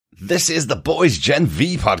This is the Boys Gen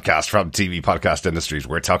V podcast from TV Podcast Industries.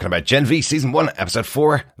 We're talking about Gen V Season 1, Episode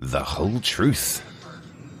 4, The Whole Truth.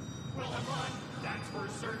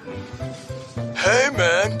 Hey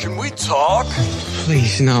man, can we talk?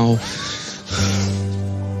 Please, no.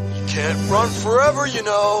 You can't run forever, you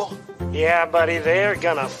know. Yeah, buddy, they're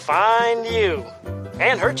gonna find you.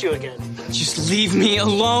 And hurt you again. Just leave me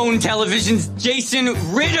alone, television's Jason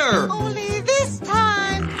Ritter! Only this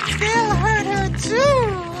time, they'll hurt her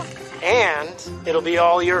too. And it'll be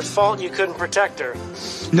all your fault you couldn't protect her.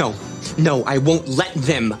 No, I won't let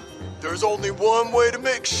them. There's only one way to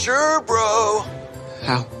make sure, bro.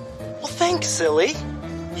 How? Well, thanks, silly.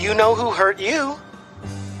 You know who hurt you.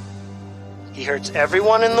 He hurts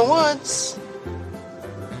everyone in the woods.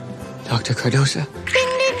 Dr. Cardosa?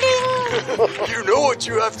 Ding, ding, ding. You know what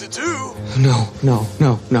you have to do. No.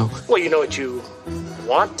 Well, you know what you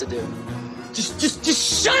want to do.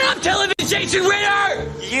 Just shut up, television Jason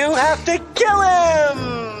Ritter! You have to kill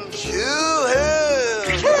him! Kill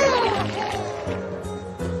him.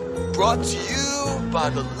 Brought to you by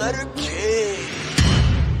the letter K.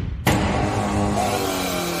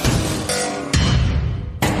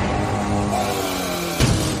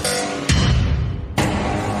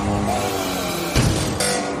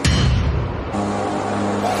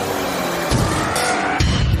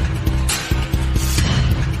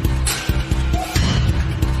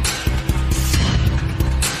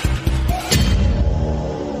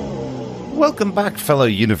 Welcome back, fellow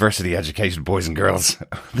university-educated boys and girls.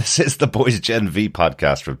 This is the Boys Gen V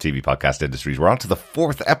podcast from TV Podcast Industries. We're on to the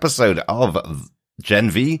 4th episode of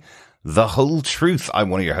Gen V, The Whole Truth. I'm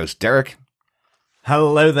one of your hosts, Darick.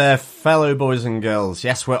 Hello there, fellow boys and girls.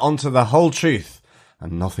 Yes, we're on to the whole truth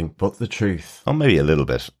and nothing but the truth. Oh, maybe a little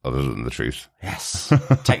bit other than the truth. Yes.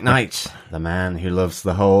 Tek Knight, the man who loves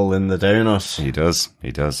the hole in the donut. He does.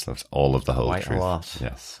 Loves all of the whole Quite truth. a lot.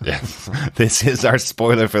 Yes. This is our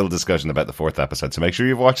spoiler-filled discussion about the 4th episode, so make sure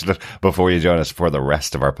you've watched it before you join us for the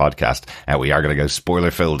rest of our podcast. We are going to go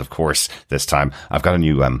spoiler-filled, of course, this time. I've got a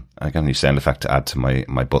new sound effect to add to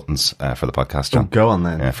my buttons for the podcast, John. Oh, go on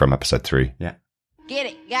then. From episode 3. Yeah. Get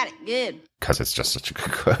it, got it, good. Because it's just such a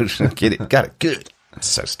good quote. Get it, got it, good. It's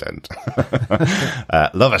so stoned.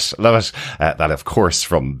 Love it. That, of course,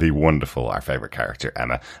 from the wonderful, our favourite character,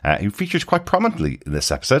 Emma, who features quite prominently in this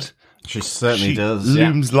episode. She certainly She does.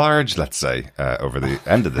 looms large, let's say, over the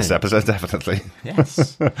end of this episode, definitely.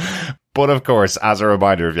 Yes. But of course, as a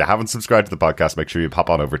reminder, if you haven't subscribed to the podcast, make sure you pop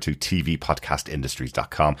on over to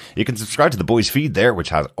tvpodcastindustries.com. You can subscribe to the Boys feed there, which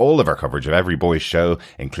has all of our coverage of every Boys show,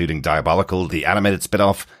 including Diabolical, the animated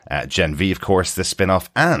spin-off, Gen V, of course, the spin-off,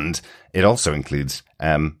 and it also includes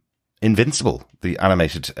Invincible, the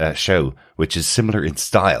animated show, which is similar in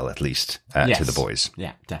style, at least, to the Boys.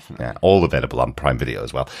 Yeah, definitely. All available on Prime Video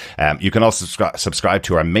as well. You can also subscribe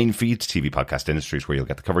to our main feed, TV Podcast Industries, where you'll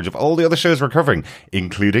get the coverage of all the other shows we're covering,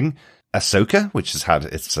 including Ahsoka, which has had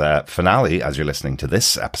its finale as you're listening to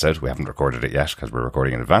this episode. We haven't recorded it yet because we're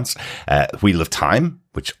recording in advance. Wheel of Time,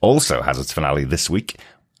 which also has its finale this week.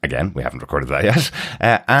 Again, we haven't recorded that yet.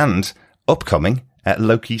 And upcoming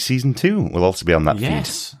Loki Season 2 will also be on that feed.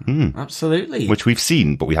 Yes, absolutely. Which we've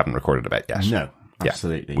seen, but we haven't recorded about yet. No,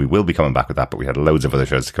 absolutely. Yeah, we will be coming back with that, but we had loads of other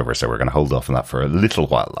shows to cover, so we're going to hold off on that for a little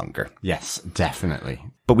while longer. Yes, definitely.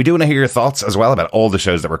 But we do want to hear your thoughts as well about all the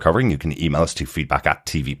shows that we're covering. You can email us to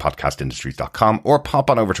feedback@tvpodcastindustries.com or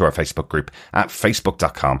pop on over to our Facebook group at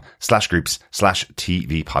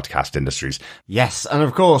facebook.com/groups/TV Podcast Industries. Yes, and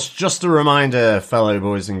of course, just a reminder, fellow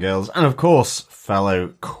boys and girls, and of course, fellow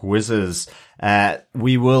quizzers,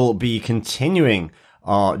 we will be continuing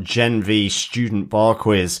our Gen V student bar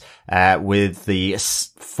quiz with the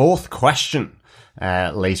 4th question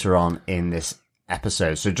later on in this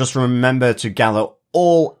episode. So just remember to gather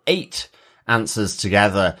all 8 answers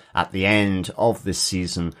together at the end of this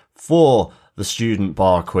season for the student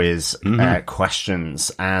bar quiz questions.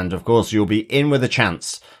 And of course, you'll be in with a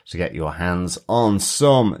chance to get your hands on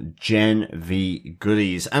some Gen V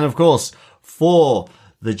goodies. And of course, for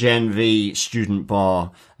the Gen V student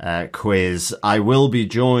bar quiz, I will be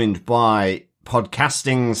joined by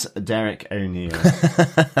podcasting's Darick O'Neill.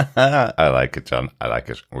 I like it, John. I like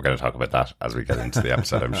it. We're going to talk about that as we get into the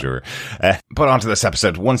episode, I'm sure. But on to this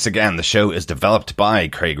episode. Once again, the show is developed by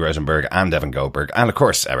Craig Rosenberg and Evan Goldberg, and of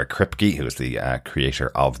course, Eric Kripke, who is the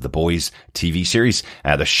creator of The Boys TV series.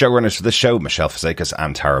 The showrunners for the show, Michele Fazekas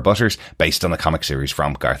and Tara Butters, based on the comic series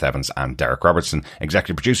from Garth Evans and Darick Robertson.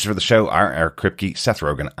 Executive producers for the show are Eric Kripke, Seth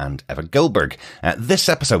Rogen, and Evan Goldberg. This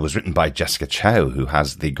episode was written by Jessica Chou, who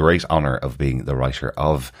has the great honour of being the writer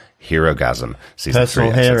of Herogasm, season 3,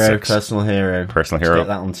 episode 6. Personal hero. Personal Let's hero. get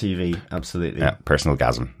that on TV, absolutely. Yeah, Personal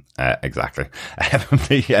Gasm. Exactly.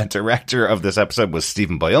 The director of this episode was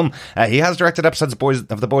Stephen Boyum. He has directed episodes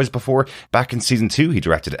of The Boys before. Back in season 2, he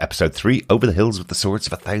directed episode 3, Over the Hills with the Swords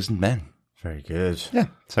of 1,000 Men. Very good. Yeah.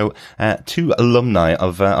 So, 2 alumni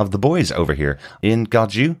of The Boys over here in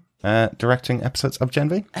Godju, directing episodes of Gen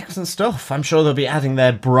V. Excellent stuff. I'm sure they'll be adding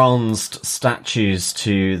their bronzed statues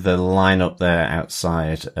to the lineup there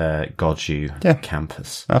outside Godju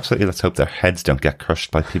campus. Absolutely. Let's hope their heads don't get crushed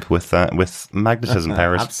by people with magnetism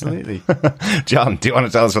powers. Absolutely. John, do you want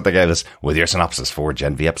to tell us what they gave us with your synopsis for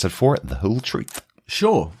Gen V episode 4, The Whole Truth?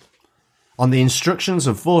 Sure. On the instructions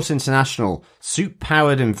of Vaught International,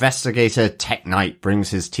 supe-powered investigator Tek Knight brings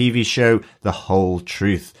his TV show, The Whole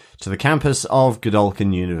Truth, to the campus of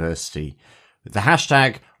Godolkin University. With the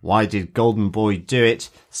hashtag, Why Did Golden Boy Do It,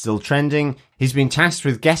 still trending, he's been tasked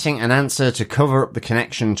with getting an answer to cover up the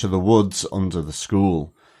connection to the woods under the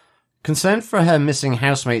school. Concerned for her missing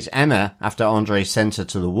housemate Emma after Andre sent her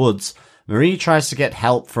to the woods, Marie tries to get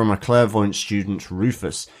help from a clairvoyant student,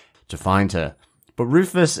 Rufus, to find her. But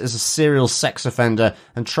Rufus is a serial sex offender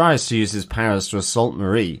and tries to use his powers to assault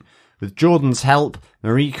Marie. With Jordan's help,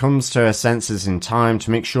 Marie comes to her senses in time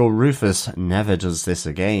to make sure Rufus never does this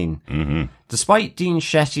again. Mm-hmm. Despite Dean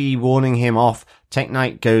Shetty warning him off, Tek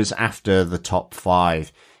Knight goes after the top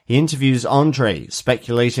 5. He interviews Andre,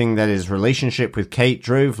 speculating that his relationship with Kate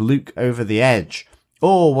drove Luke over the edge.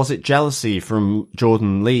 Or was it jealousy from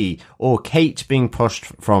Jordan Lee, or Kate being pushed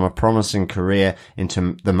from a promising career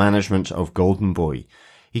into the management of Golden Boy?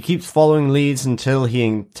 He keeps following leads until he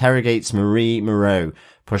interrogates Marie Moreau,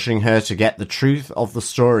 pushing her to get the truth of the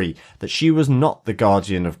story, that she was not the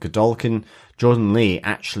guardian of Godolkin. Jordan Lee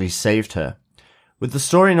actually saved her. With the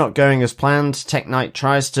story not going as planned, Tek Knight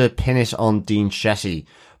tries to pin it on Dean Shetty,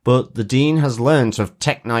 but the Dean has learnt of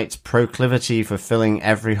Tek Knight's proclivity for filling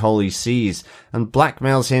every hole he sees, and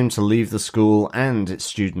blackmails him to leave the school and its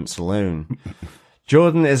students alone.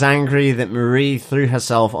 Jordan is angry that Marie threw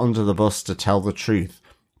herself under the bus to tell the truth,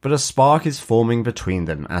 but a spark is forming between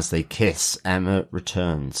them as they kiss. Emma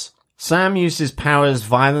returns. Sam used his powers,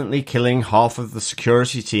 violently killing half of the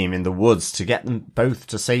security team in the woods to get them both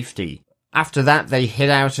to safety. After that, they hid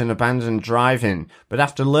out an abandoned drive-in, but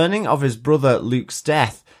after learning of his brother Luke's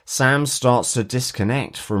death, Sam starts to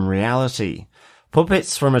disconnect from reality.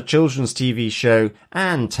 Puppets from a children's TV show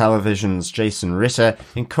and television's Jason Ritter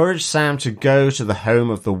encourage Sam to go to the home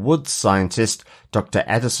of the woods scientist Dr.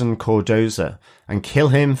 Edison Cordoza and kill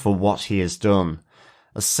him for what he has done.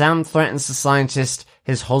 As Sam threatens the scientist,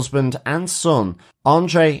 his husband and son,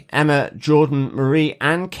 Andre, Emma, Jordan, Marie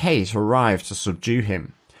and Kate arrive to subdue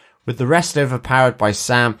him. With the rest overpowered by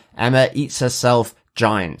Sam, Emma eats herself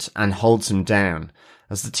giant and holds him down.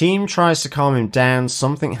 As the team tries to calm him down,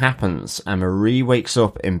 something happens and Marie wakes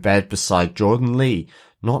up in bed beside Jordan Lee,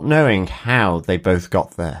 not knowing how they both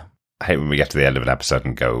got there. I hate when we get to the end of an episode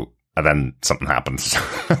and then something happens,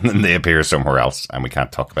 and then they appear somewhere else, and we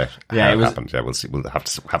can't talk about how it happened. Yeah, we'll see. We'll have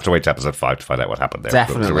to wait to episode 5 to find out what happened there.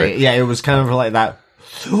 Definitely. Yeah, it was kind of like that.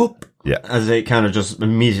 Yeah, as it kind of just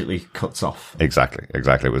immediately cuts off. Exactly.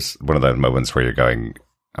 It was one of those moments where you're going,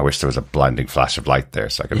 I wish there was a blinding flash of light there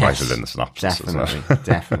so I could write it in the synopsis.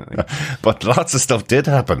 Definitely. But lots of stuff did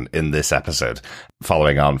happen in this episode,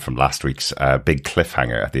 following on from last week's big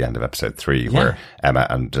cliffhanger at the end of episode 3, where Emma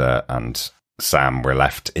and Sam were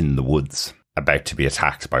left in the woods, about to be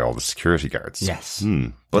attacked by all the security guards. Yes.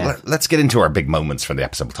 But let's get into our big moments from the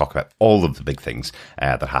episode. We'll talk about all of the big things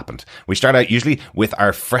that happened. We start out usually with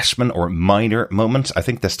our freshman or minor moment. I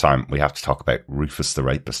think this time we have to talk about Rufus the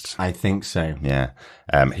Rapist. I think so. Yeah.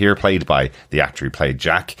 Here played by the actor who played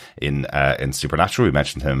Jack in Supernatural. We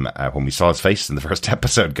mentioned him when we saw his face in the first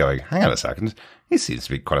episode going, hang on a second, he seems to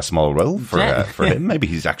be quite a small role for him. Maybe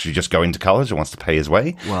he's actually just going to college and wants to pay his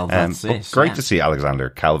way. Well, that's it. Great to see Alexander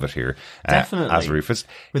Calvert here as Rufus.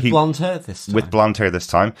 With blonde hair this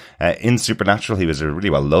time. In Supernatural, he was a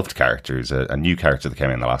really well-loved character. He was a new character that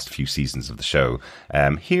came in the last few seasons of the show.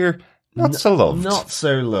 Here, not so loved. Not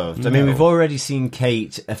so loved. No. I mean, we've already seen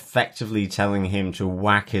Kate effectively telling him to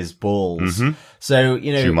whack his balls. Mm-hmm. So,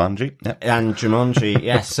 Jumanji. Yep. And Jumanji,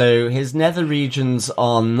 yes. So his nether regions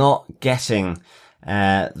are not getting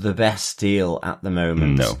the best deal at the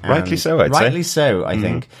moment. No, rightly so, I'd say. Rightly so, I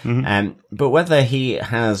think. Mm-hmm. But whether he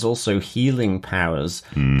has also healing powers,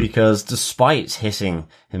 because despite hitting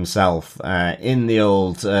himself in the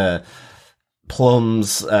old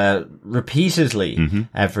plums repeatedly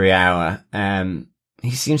every hour,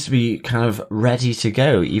 he seems to be kind of ready to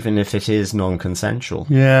go, even if it is non-consensual.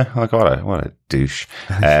 Yeah, what a douche.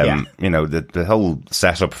 You know, the whole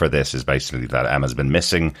setup for this is basically that Emma's been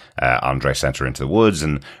missing. Andre sent her into the woods,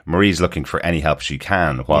 and Marie's looking for any help she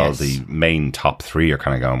can, while the main top three are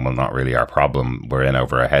kind of going, well, not really our problem. We're in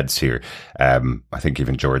over our heads here. I think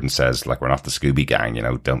even Jordan says, like, we're not the Scooby Gang, you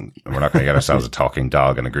know, we're not going to get ourselves a talking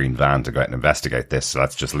dog and a green van to go out and investigate this, so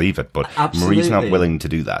let's just leave it. But Marie's not willing to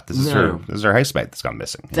do that. This is her housemate that's gone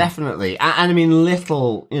missing. Definitely. And I mean,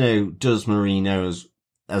 little, you know, does Marie know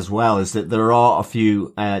as well, is that there are a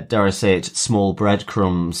few, dare I say it, small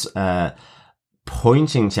breadcrumbs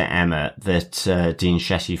pointing to Emma that Dean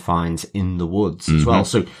Shetty finds in the woods as well.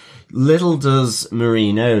 So little does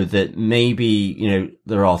Marie know that maybe, you know,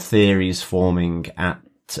 there are theories forming at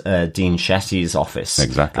Dean Shetty's office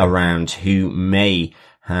around who may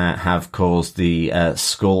have caused the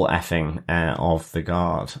skull effing of the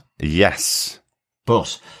guard. Yes.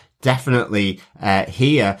 But definitely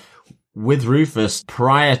here, with Rufus,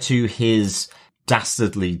 prior to his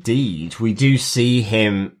dastardly deed, we do see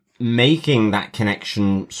him making that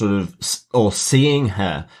connection sort of, or seeing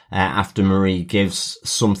her after Marie gives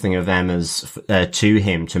something of Emma's to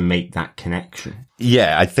him to make that connection.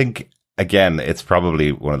 Yeah, I think, again, it's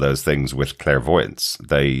probably one of those things with clairvoyance.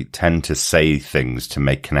 They tend to say things to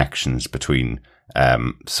make connections between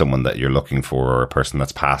someone that you're looking for or a person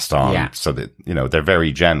that's passed on, so that, you know, they're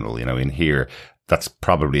very general. You know, in here, that's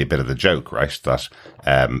probably a bit of the joke, right?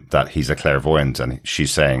 That he's a clairvoyant and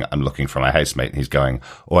she's saying, I'm looking for my housemate. And he's going,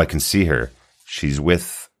 oh, I can see her. She's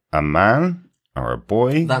with a man or a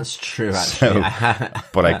boy. That's true, actually.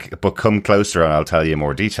 So, but come closer and I'll tell you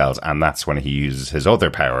more details. And that's when he uses his other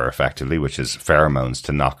power, effectively, which is pheromones,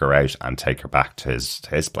 to knock her out and take her back to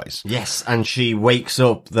his place. Yes, and she wakes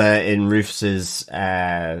up there in Rufus's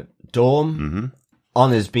dorm. On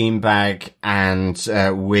his beanbag, and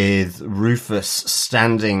with Rufus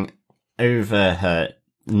standing over her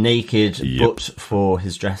naked, but for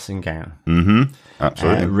his dressing gown.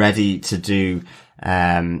 Absolutely. Ready to do,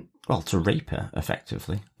 to rape her,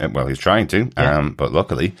 effectively. Well, he's trying to, but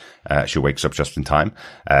luckily, she wakes up just in time.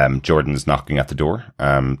 Jordan's knocking at the door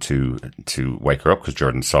to wake her up, because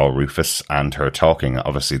Jordan saw Rufus and her talking.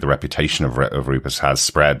 Obviously, the reputation of Rufus has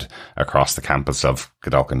spread across the campus of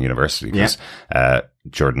Godolkin University, because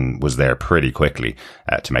Jordan was there pretty quickly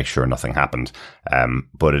to make sure nothing happened.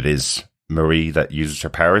 But it is Marie that uses her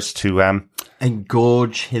powers to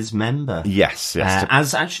engorge his member. Yes.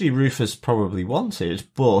 As actually Rufus probably wanted,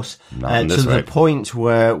 but to the point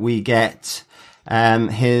where we get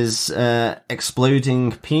his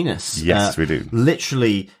exploding penis. Yes, we do.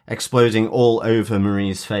 Literally exploding all over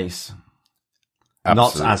Marie's face.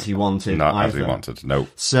 Absolutely. Not as he wanted. Not either. as he wanted, no.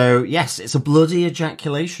 So, yes, it's a bloody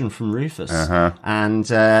ejaculation from Rufus.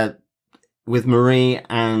 And with Marie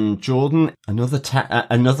and Jordan, another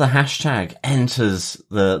hashtag enters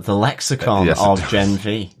the lexicon of Gen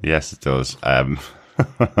V. Yes, it does. And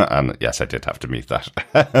yes, I did have to meet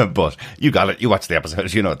that. But you got it. You watched the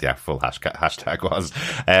episode. You know what the full hashtag was.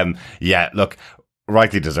 Look,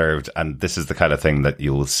 rightly deserved. And this is the kind of thing that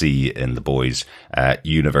you'll see in the boys'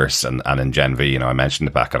 universe and in Gen V. You know, I mentioned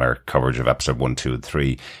it back on our coverage of episode 1, 2, and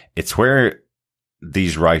 3. It's where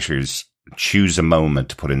these writers choose a moment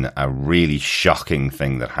to put in a really shocking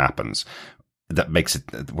thing that happens, that makes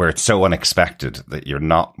it where it's so unexpected that you're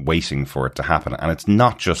not waiting for it to happen. And it's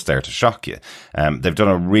not just there to shock you. They've done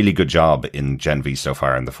a really good job in Gen V so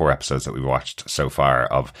far, in the 4 episodes that we've watched so far,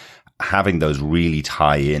 of having those really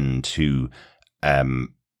tie into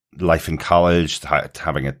life in college,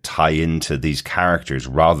 having it tie into these characters,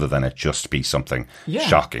 rather than it just be something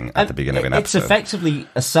shocking at the beginning of an episode. It's effectively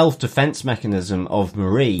a self-defense mechanism of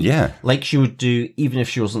Marie, like she would do even if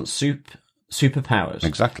she wasn't superpowered.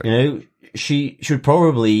 Exactly. You know, she should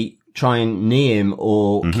probably try and knee him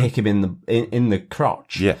or kick him in the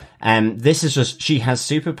crotch. Yeah. And this is just, she has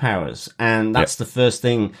superpowers, and that's the first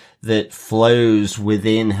thing that flows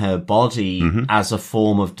within her body as a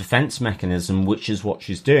form of defense mechanism, which is what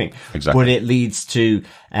she's doing. Exactly. But it leads to,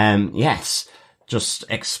 just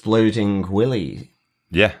exploding Willy.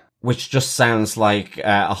 Yeah. Which just sounds like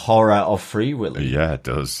a horror of Free Willy. Yeah, it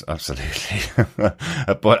does. Absolutely.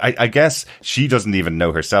 But I guess she doesn't even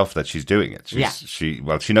know herself that she's doing it. She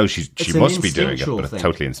knows she must be doing it, but it's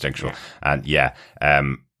totally instinctual. Yeah.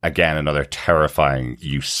 And again, another terrifying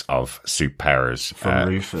use of soup powers from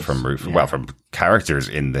Rufus. Well, from characters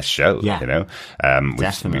in this show. Yeah. You know,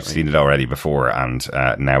 we've seen it already before, and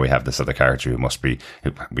now we have this other character who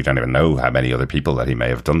we don't even know how many other people that he may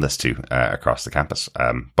have done this to across the campus.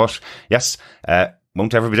 But yes,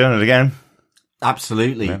 won't ever be doing it again.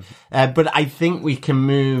 Absolutely. Yeah. But I think we can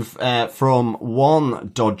move from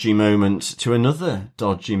one dodgy moment to another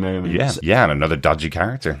dodgy moment. Yeah, and another dodgy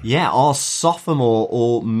character. Yeah, our sophomore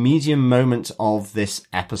or medium moment of this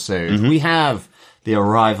episode. We have the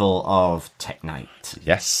arrival of Tek Knight.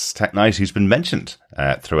 Yes, Tek Knight, who's been mentioned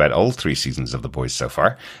throughout all 3 seasons of The Boys so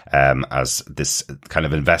far, as this kind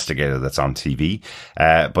of investigator that's on TV.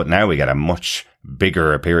 But now we get a much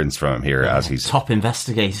bigger appearance from him here as he's top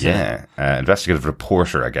investigator. Yeah, investigative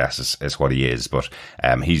reporter, I guess, is what he is. But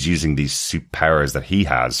he's using these supe powers that he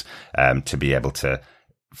has to be able to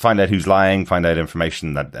find out who's lying, find out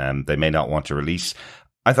information that they may not want to release.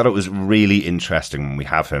 I thought it was really interesting when we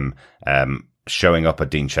have him showing up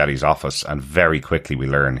at Dean Shetty's office, and very quickly we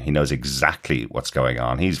learn he knows exactly what's going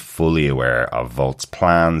on. He's fully aware of Vaught's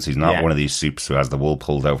plans. He's not one of these supes who has the wool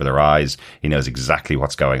pulled over their eyes. He knows exactly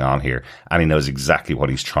what's going on here, and he knows exactly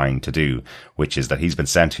what he's trying to do, which is that he's been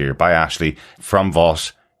sent here by Ashley from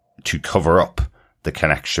Vaught to cover up the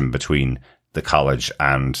connection between the college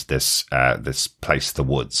and this place, the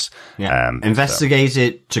woods. Investigate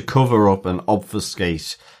it to cover up and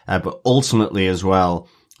obfuscate, but ultimately as well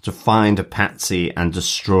to find a patsy and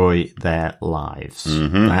destroy their lives.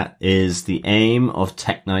 That is the aim of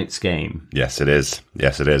Tek Knight's game. Yes, it is.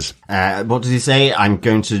 Yes, it is. What does he say? I'm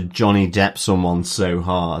going to Johnny Depp someone so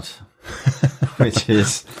hard. Which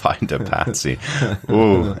is... Find a patsy.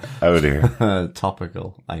 Ooh, oh dear.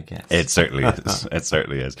 Topical, I guess. It certainly is. It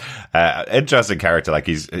certainly is. Interesting character. Like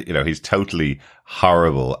he's totally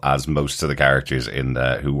horrible, as most of the characters in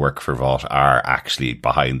who work for Vaught are actually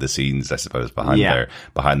behind the scenes, I suppose,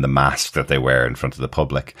 behind the mask that they wear in front of the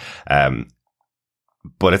public.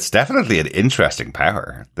 But it's definitely an interesting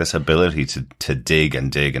power, this ability to dig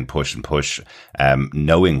and push,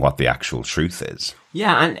 knowing what the actual truth is.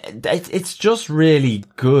 Yeah, and it's just really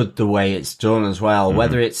good the way it's done as well,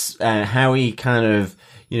 whether it's how he kind of,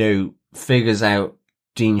 figures out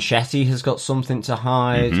Dean Shetty has got something to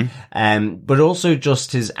hide, but also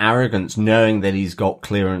just his arrogance, knowing that he's got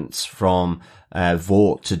clearance from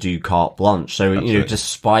Vaught to do carte blanche. So, Absolutely.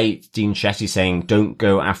 Despite Dean Shetty saying don't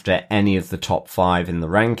go after any of the top 5 in the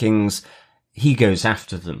rankings, he goes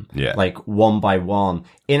after them, like one by one.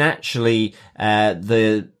 In actually,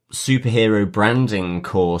 the superhero branding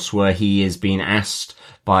course where he is being asked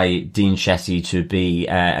by Dean Shetty to be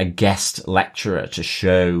a guest lecturer to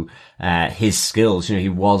show his skills. He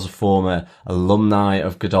was a former alumni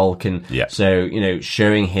of Godolkin. Yeah. So,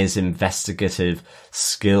 showing his investigative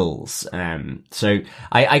skills. So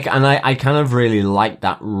I kind of really like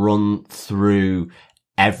that run through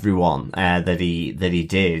everyone that he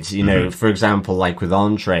did. For example, like with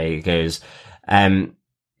Andre, it goes,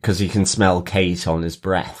 because he can smell Kate on his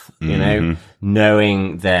breath,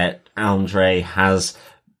 knowing that Andre has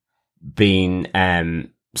been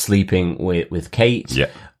sleeping with Kate,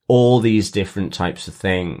 all these different types of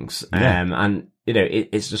things. And,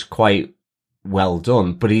 it's just quite well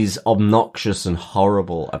done, but he's obnoxious and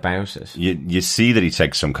horrible about it. You see that he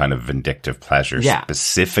takes some kind of vindictive pleasure,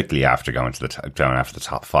 specifically after going after the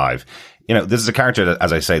top 5. This is a character that,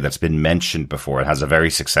 as I say, that's been mentioned before. It has a very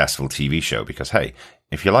successful TV show because, hey,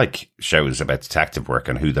 if you like shows about detective work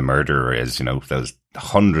and who the murderer is, those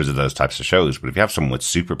hundreds of those types of shows. But if you have someone with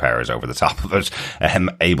superpowers over the top of it,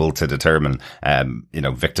 able to determine,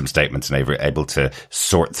 victim statements and able to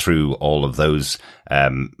sort through all of those,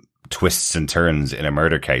 twists and turns in a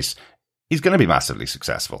murder case, he's going to be massively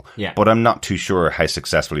successful. Yeah. But I'm not too sure how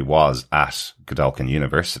successful he was at Godolkin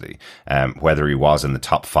University, whether he was in the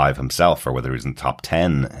top 5 himself or whether he was in the top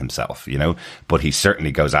 10 himself, But he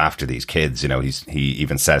certainly goes after these kids. He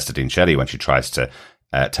even says to Dean Shetty when she tries to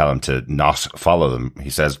tell him to not follow them, he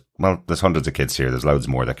says, well, there's hundreds of kids here. There's loads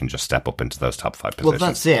more that can just step up into those top 5 positions. Well,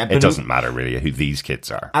 that's it. It doesn't matter really who these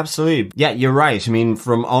kids are. Absolutely. Yeah, you're right. I mean,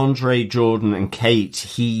 from Andre, Jordan and Kate,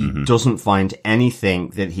 he doesn't find anything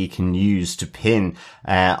that he can use to pin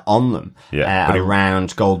on them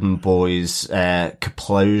around Golden Boy's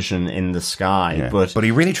caplosion in the sky. Yeah. But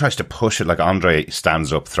he really tries to push it. Like Andre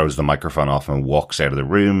stands up, throws the microphone off and walks out of the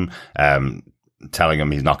room, telling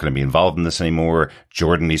him he's not going to be involved in this anymore.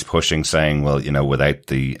 Jordan, he's pushing, saying, well, without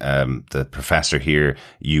the professor here,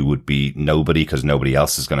 you would be nobody because nobody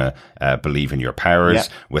else is going to believe in your powers.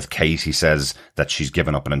 Yeah. With Kate, he says that she's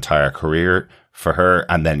given up an entire career for her.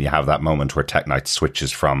 And then you have that moment where Tek Knight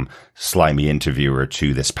switches from slimy interviewer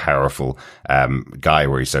to this powerful guy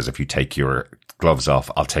where he says, if you take your gloves off,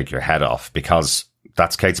 I'll take your head off, because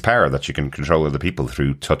that's Kate's power, that she can control other people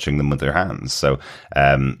through touching them with their hands. So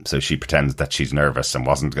she pretends that she's nervous and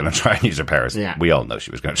wasn't going to try and use her powers. Yeah. We all know she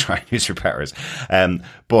was going to try and use her powers.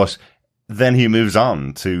 But then he moves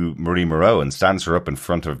on to Marie Moreau and stands her up in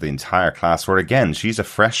front of the entire class, where again, she's a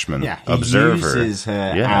freshman observer. He uses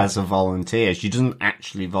her as a volunteer. She doesn't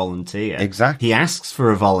actually volunteer. Exactly. He asks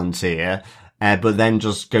for a volunteer, but then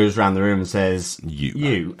just goes around the room and says,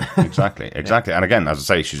 you. Exactly. And again, as I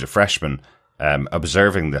say, she's a freshman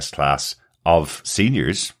observing this class of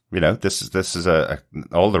seniors. You know, this is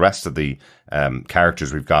all the rest of the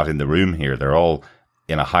characters we've got in the room here. They're all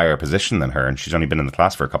in a higher position than her, and she's only been in the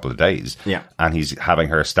class for a couple of days. Yeah. And he's having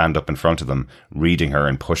her stand up in front of them, reading her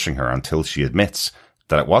and pushing her until she admits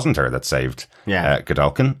that it wasn't her that saved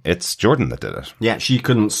Godolkin. It's Jordan that did it. Yeah, she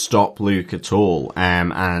couldn't stop Luke at all,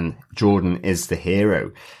 and Jordan is the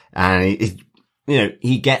hero. And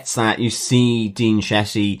he gets that. You see Dean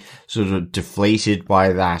Shetty sort of deflated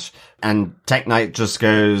by that, and Tek Knight just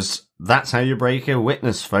goes, "That's how you break a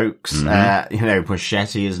witness, folks." But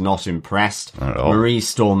Shetty is not impressed. Not at all. Marie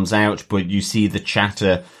storms out, but you see the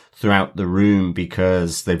chatter throughout the room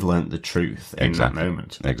because they've learnt the truth in that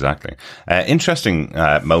moment. Exactly. Interesting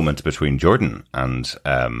moment between Jordan and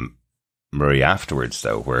Marie afterwards,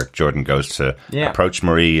 though, where Jordan goes to approach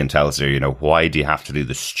Marie and tells her, why do you have to do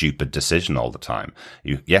the stupid decision all the time?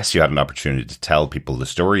 Yes, you had an opportunity to tell people the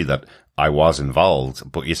story that I was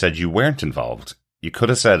involved, but you said you weren't involved. You could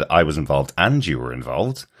have said I was involved and you were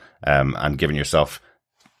involved, and given yourself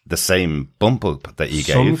the same bump up that you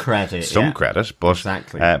gave. Some credit, but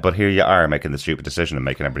exactly. But here you are making the stupid decision and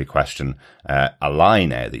making everybody question a lie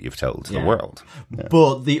now that you've told the world. Yeah.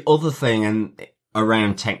 But the other thing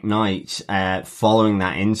around Tek Knight following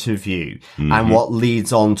that interview, and what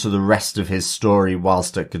leads on to the rest of his story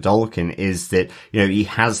whilst at Godolkin, is that he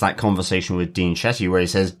has that conversation with Dean Shetty where he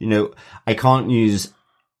says, I can't use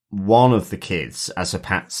one of the kids as a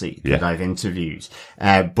patsy that I've interviewed,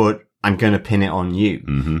 but I'm going to pin it on you,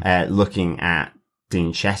 looking at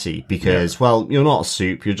Dean Shetty, because, well, you're not a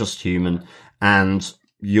supe, you're just human, and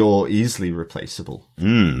you're easily replaceable.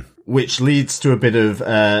 Which leads to a bit of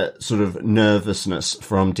sort of nervousness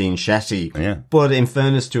from Dean Shetty. Yeah. But in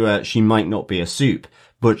fairness to her, she might not be a supe,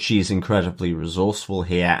 but she's incredibly resourceful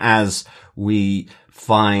here, as we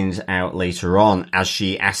find out later on, as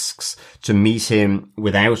she asks to meet him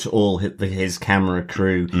without all his camera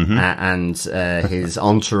crew and his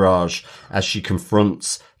entourage, as she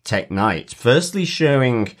confronts Tek Knight. Firstly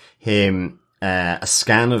showing him a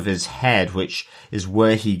scan of his head, which is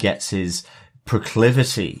where he gets his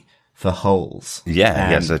proclivity for holes. Yeah,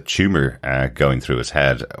 he has a tumour going through his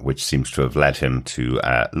head, which seems to have led him to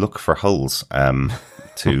look for holes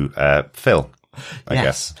to fill, I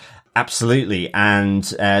guess. Absolutely. And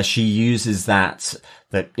she uses that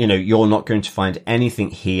you're not going to find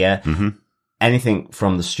anything here, anything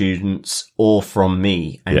from the students or from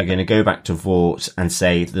me, and you're going to go back to Vaught and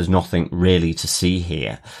say there's nothing really to see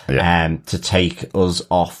here, to take us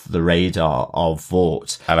off the radar of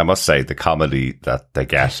Vaught. And I must say, the comedy that they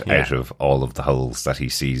get out of all of the holes that he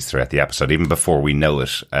sees throughout the episode, even before we know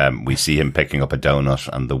it, we see him picking up a donut,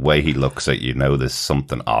 and the way he looks at there's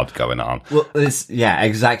something odd going on. Well,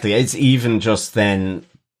 exactly. It's even just then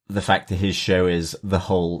the fact that his show is the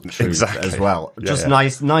whole truth as well. Just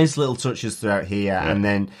nice little touches throughout here. And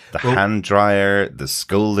then the hand dryer, the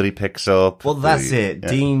skull that he picks up. Well, that's it.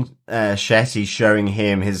 Dean Shetty showing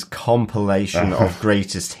him his compilation of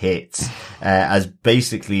greatest hits, as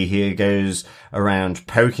basically he goes around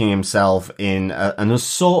poking himself in an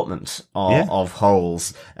assortment of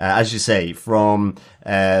holes, as you say, from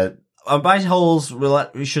by holes,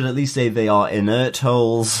 we should at least say they are inert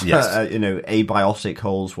holes, abiotic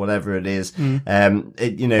holes, whatever it is.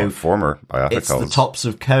 Or former biotic it's holes. The tops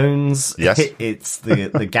of cones. Yes. It's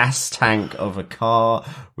the gas tank of a car,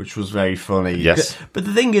 which was very funny. Yes. But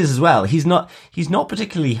the thing is as well, he's not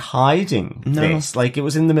particularly hiding this. Like, it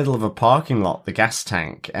was in the middle of a parking lot, the gas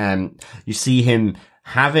tank. You see him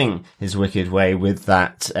having his wicked way with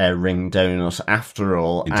that ring donut after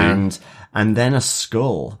all, and then a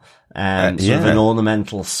skull. Sort of an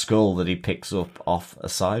ornamental skull that he picks up off a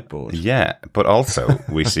sideboard. Yeah, but also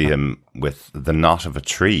we see him with the knot of a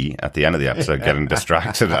tree at the end of the episode, getting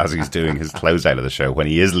distracted as he's doing his closeout of the show when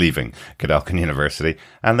he is leaving Godolkin University.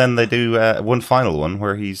 And then they do one final one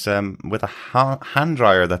where he's with a hand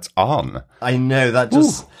dryer that's on. I know, that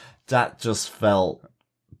just felt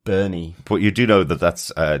Bernie. But you do know that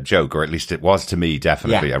that's a joke, or at least it was to me,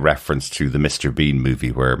 definitely a reference to the Mr. Bean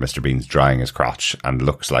movie where Mr. Bean's drying his crotch and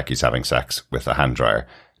looks like he's having sex with a hand dryer.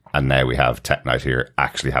 And now we have Tek Knight here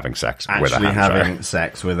actually having sex with a hand having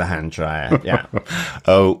sex with a hand dryer. Yeah.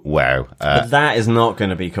 Oh, wow. But that is not going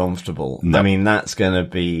to be comfortable. No. I mean, that's going to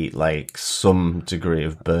be like some degree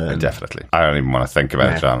of burn. Definitely. I don't even want to think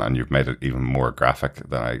about it, John, and you've made it even more graphic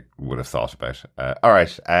than I would have thought about. All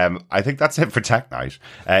right. I think that's it for Tek Knight.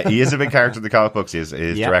 He is a big character in the comic books. He is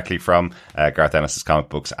directly from Garth Ennis' comic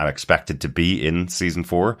books and expected to be in season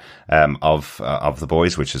 4 of The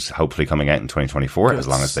Boys, which is hopefully coming out in 2024, as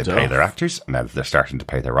long as they pay their actors. Now that they're starting to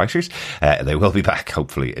pay their writers, they will be back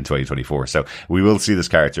hopefully in 2024. So we will see this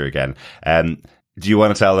character again. Do you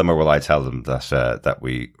want to tell them, or will I tell them that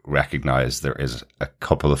we recognise there is a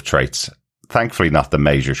couple of traits, thankfully not the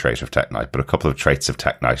major trait of Tek Knight, but a couple of traits of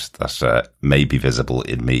Tek Knight that may be visible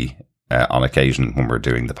in me on occasion when we're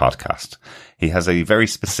doing the podcast. He has a very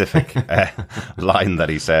specific line that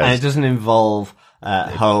he says. And it doesn't involve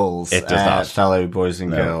holes, it does not. Fellow boys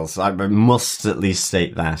and girls. I must at least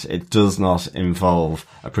state that. It does not involve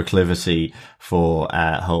a proclivity for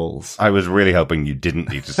holes. I was really hoping you didn't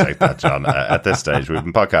need to state that, John. At this stage, we've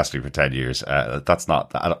been podcasting for 10 years. That's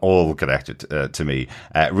not at all connected to me.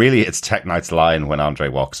 Really, it's Tek Knight's line when Andre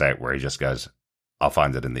walks out where he just goes, I'll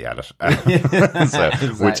find it in the edit. So,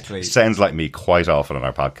 exactly. Which sounds like me quite often on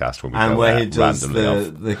our podcast when we and go where he does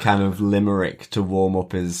randomly the kind of limerick to warm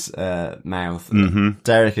up his mouth. Mm-hmm.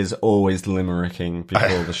 Darick is always limericking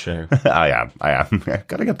before the show. I am.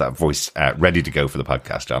 Gotta get that voice ready to go for the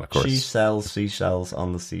podcast, John, of course. She sells seashells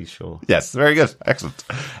on the seashore. Yes, very good. Excellent.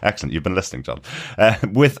 You've been listening, John.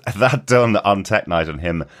 With that done on Tek Knight and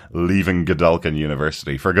him leaving Godolkin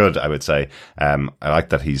University for good, I would say. I like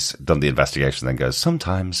that he's done the investigation and then goes,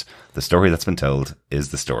 sometimes the story that's been told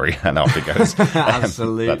is the story, and off he goes.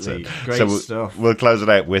 Absolutely. That's it. Great stuff. We'll close it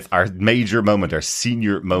out with our major moment, our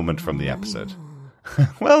senior moment from the episode.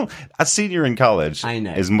 Well, a senior in college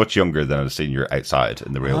is much younger than a senior outside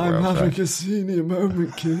in the real world. I'm having a senior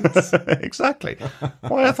moment, kids. Exactly.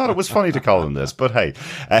 Well, I thought it was funny to call him this, but hey,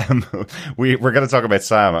 we're going to talk about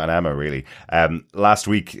Sam and Emma, really. Last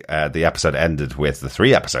week, the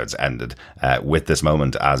 3 episodes ended with this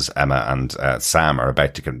moment as Emma and Sam are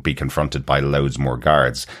about to be confronted by loads more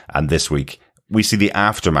guards. And this week, we see the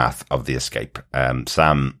aftermath of the escape.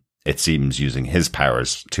 Sam, it seems, using his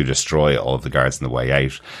powers to destroy all of the guards on the way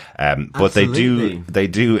out. But they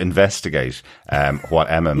do investigate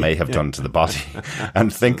what Emma may have done to the body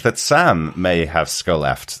and think that Sam may have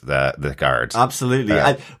skull-effed the guard. Absolutely.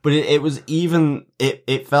 But it was even...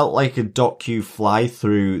 It felt like a docu fly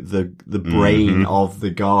through the brain of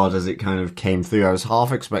the guard as it kind of came through. I was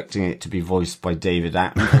half expecting it to be voiced by David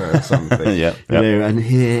Attenborough or something. You know, and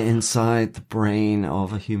here inside the brain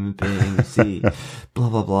of a human being, see, blah,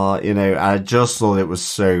 blah, blah. You know, I just thought it was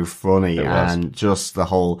so funny. And just the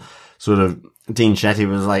whole sort of Dean Shetty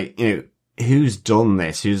was like, you know, who's done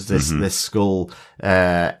this? Who's this skull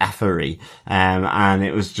effery? And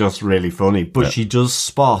it was just really funny. But she does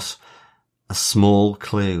spot a small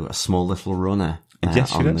clue, a small little runner on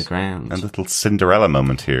the ground. A little Cinderella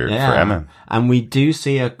moment here for Emma. And we do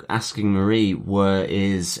see her asking Marie, where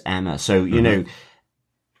is Emma? So, you know,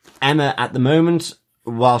 Emma at the moment,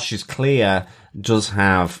 while she's clear, does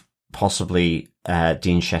have possibly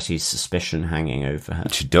Dean Shetty's suspicion hanging over her.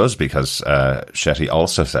 She does, because Shetty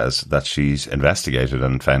also says that she's investigated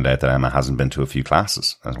and found out that Emma hasn't been to a few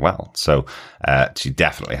classes as well. So she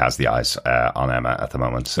definitely has the eyes on Emma at the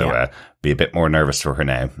moment. So be a bit more nervous for her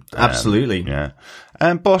now. Absolutely.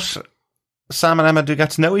 But Sam and Emma do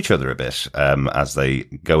get to know each other a bit as they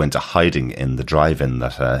go into hiding in the drive-in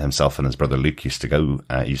that himself and his brother Luke used to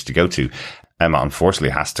go to. Emma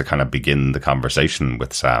unfortunately has to kind of begin the conversation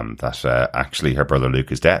with Sam that actually her brother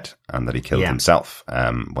Luke is dead and that he killed himself.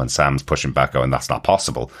 When Sam's pushing back, going, that's not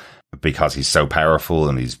possible because he's so powerful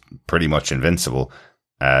and he's pretty much invincible.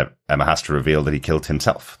 Emma has to reveal that he killed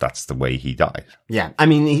himself. That's the way he died. Yeah, I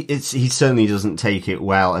mean, he certainly doesn't take it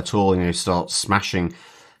well at all. You know, starts smashing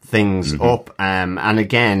things up, and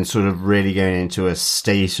again, sort of really going into a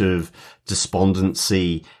state of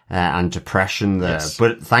despondency and depression there. Yes.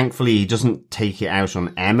 But thankfully, he doesn't take it out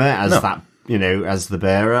on Emma as that, you know, as the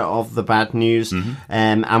bearer of the bad news.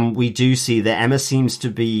 And we do see that Emma seems to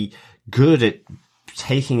be good at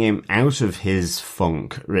taking him out of his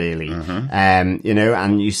funk, really. You know,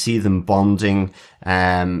 and you see them bonding,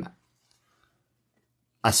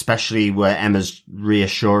 especially where Emma's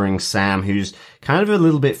reassuring Sam, who's kind of a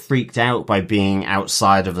little bit freaked out by being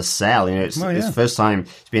outside of a cell. You know, it's the first time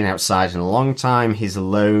he's been outside in a long time. He's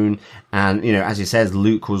alone. And, you know, as he says,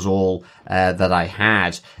 Luke was all that I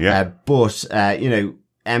had. But, you know,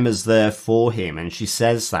 Emma's there for him, and she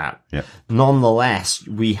says that. Yeah. Nonetheless,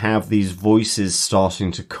 we have these voices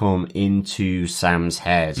starting to come into Sam's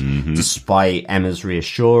head, despite Emma's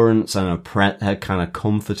reassurance and her kind of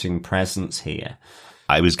comforting presence here.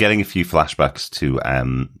 I was getting a few flashbacks to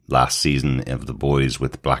last season of The Boys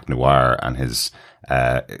with Black Noir and his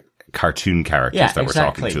cartoon characters that were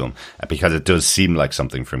talking to him, because it does seem like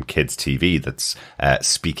something from kids' TV that's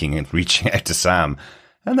speaking and reaching out to Sam.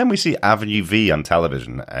 And then we see Avenue V on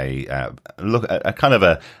television, a kind of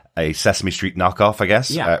a Sesame Street knockoff, I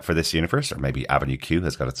guess, for this universe. Or maybe Avenue Q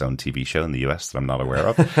has got its own TV show in the US that I'm not aware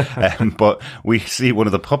of. But we see one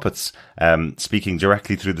of the puppets speaking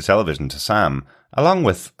directly through the television to Sam, along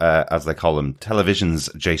with, as they call him, television's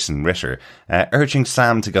Jason Ritter, urging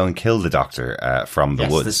Sam to go and kill the Doctor from the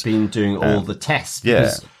woods. That's been doing all the tests.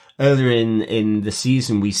 Because earlier in the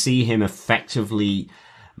season, we see him effectively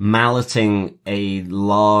malleting a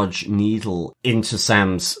large needle into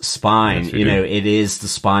Sam's spine. Yes, it is the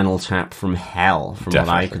spinal tap from hell, from what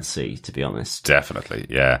I could see, to be honest. Definitely,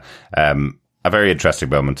 yeah. A very interesting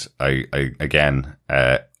moment. I again,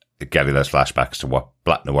 getting those flashbacks to what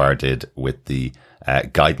Black Noir did with the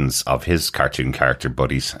guidance of his cartoon character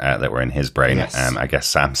buddies that were in his brain. Yes. I guess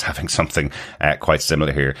Sam's having something quite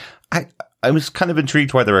similar here. I was kind of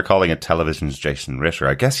intrigued why they were calling it television's Jason Ritter.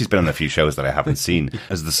 I guess he's been on a few shows that I haven't seen.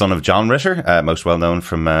 As the son of John Ritter, most well known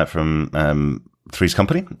from Three's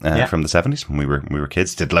Company from the 70s when we were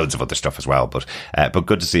kids. Did loads of other stuff as well, but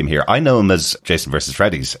good to see him here. I know him as Jason vs.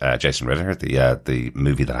 Freddy's Jason Ritter, the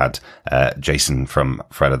movie that had Jason from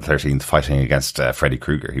Friday the 13th fighting against Freddy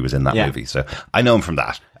Krueger. He was in that movie, so I know him from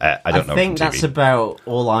that. I don't know him from TV. I think that's about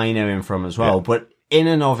all I know him from as well, but in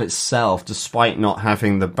and of itself, despite not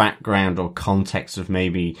having the background or context of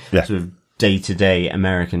maybe sort of day-to-day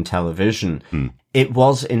American television, it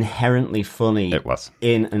was inherently funny. It was.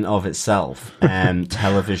 In and of itself.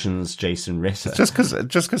 Television's Jason Ritter. Just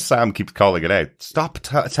because Sam keeps calling it out. Stop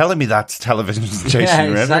telling me that's television's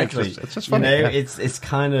Jason Ritter. Exactly. It's just funny. It's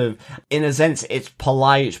kind of, in a sense, it's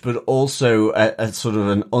polite, but also a sort of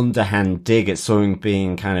an underhand dig at something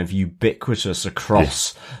being kind of ubiquitous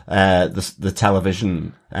across the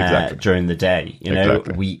television during the day,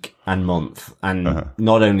 week and month. And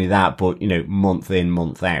not only that, but, month in,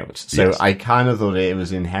 month out. So I kind of thought it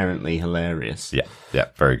was inherently hilarious. Yeah,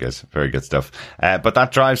 very good. Very good stuff. But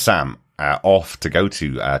that drives Sam off to go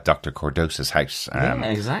to Dr. Cordosa's house.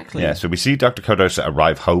 Exactly. Yeah, so we see Dr. Cordosa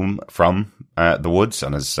arrive home from the woods,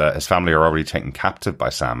 and his family are already taken captive by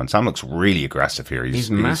Sam. And Sam looks really aggressive here. He's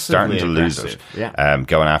starting to lose it. Yeah.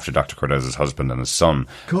 Going after Dr. Cordosa's husband and his son.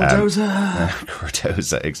 Cordosa!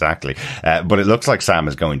 Cordosa, exactly. But it looks like Sam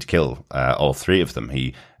is going to kill all three of them.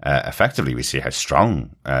 He effectively, we see how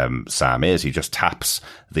strong Sam is. He just taps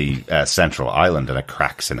the central island and it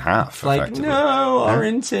cracks in half. Like, no, our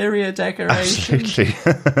interior decoration.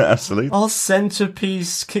 Absolutely. Our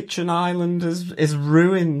centerpiece kitchen island is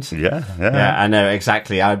ruined. Yeah, I know,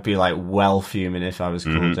 exactly. I'd be like well fuming if I was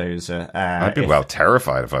Cordosa. I'd be well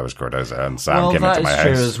terrified if I was Cordosa and Sam came into my house. Well, that's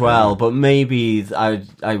true as well, but maybe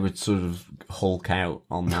I would sort of Hulk out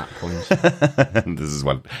on that point. This is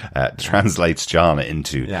what translates John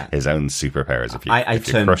into his own superpowers. If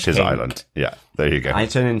you crush his island, there you go. I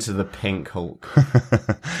turn into the Pink Hulk.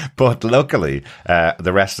 But luckily,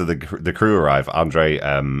 the rest of the crew arrive. Andre,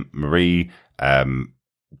 Marie,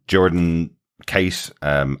 Jordan, Kate,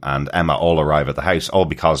 and Emma all arrive at the house, all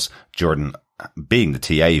because Jordan, being the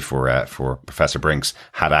TA for Professor Brinks,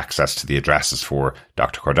 had access to the addresses for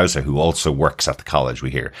Dr. Cordosa, who also works at the college,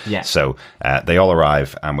 we hear. Yeah. So they all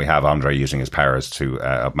arrive, and we have Andre using his powers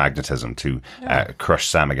of magnetism to crush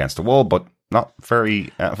Sam against the wall, but not for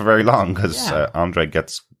very long, because Andre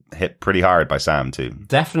gets hit pretty hard by Sam too.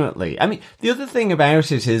 Definitely. I mean, the other thing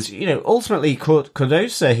about it is, ultimately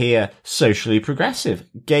Cordosa here, socially progressive.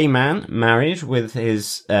 Gay man, married with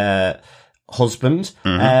his husband,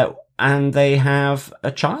 and they have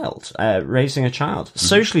a child, raising a child.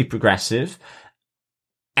 Socially progressive,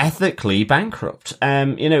 ethically bankrupt,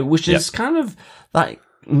 which is kind of like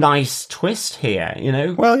nice twist here,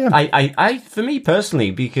 Well, yeah. I for me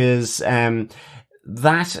personally, because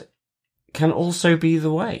that can also be the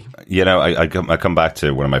way. I come back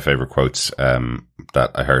to one of my favorite quotes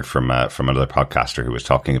that I heard from another podcaster who was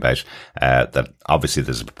talking about that obviously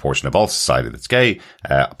there's a proportion of all society that's gay,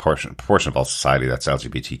 a proportion of all society that's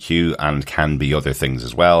LGBTQ, and can be other things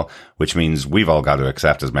as well, which means we've all got to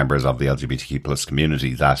accept as members of the LGBTQ plus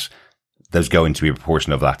community that there's going to be a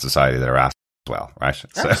proportion of that society that are well, right?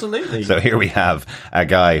 Absolutely. So here we have a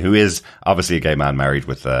guy who is obviously a gay man married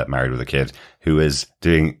with a kid who is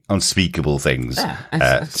doing unspeakable things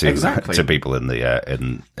to people in the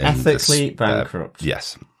in ethically this, bankrupt.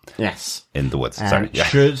 Yes, in the woods.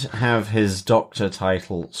 Should have his doctor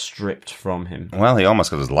title stripped from him. Well, he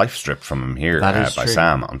almost got his life stripped from him here by true.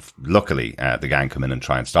 Sam. Luckily, the gang come in and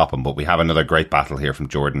try and stop him. But we have another great battle here from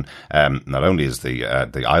Jordan. Not only is the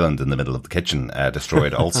island in the middle of the kitchen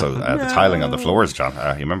destroyed, also the tiling on the floors, John.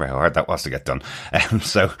 You remember how hard that was to get done.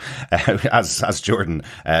 As Jordan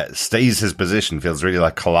stays his position, feels really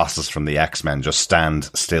like Colossus from the X-Men, just stand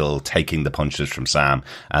still, taking the punches from Sam,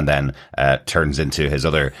 and then turns into his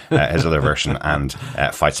other version and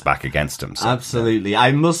fights back against him. So, absolutely.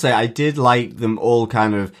 I must say, I did like them all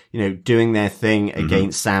kind of, doing their thing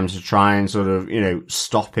against Sam to try and sort of,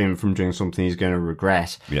 stop him from doing something he's going to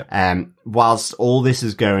regret. Yeah. Whilst all this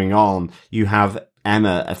is going on, you have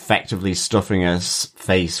Emma effectively stuffing her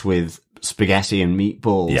face with spaghetti and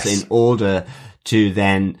meatballs in order to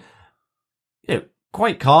then,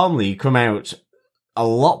 quite calmly come out a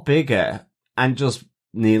lot bigger and just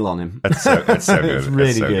kneel on him. It's so good. It's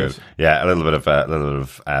really good. Yeah, a little bit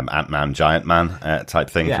of Ant-Man, Giant Man type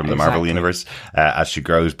thing from the Marvel universe as she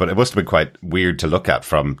grows. But it must have been quite weird to look at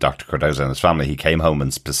from Dr. Cardoza and his family. He came home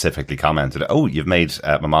and specifically commented, "Oh, you've made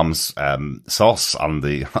my mom's sauce on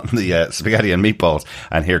the spaghetti and meatballs."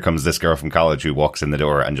 And here comes this girl from college who walks in the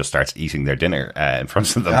door and just starts eating their dinner in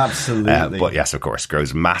front of them. Absolutely. But yes, of course,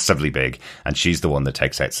 grows massively big, and she's the one that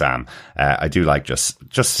takes out Sam. I do like just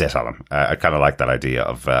sit on him. I kind of like that idea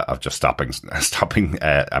of just stopping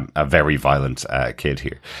a very violent kid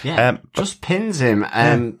here. Yeah, just pins him,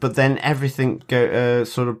 but then everything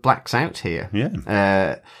sort of blacks out here.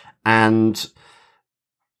 Yeah, and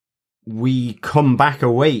we come back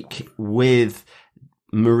awake with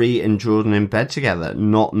Marie and Jordan in bed together,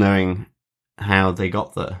 not knowing how they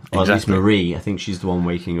got there. Or at least Marie, I think she's the one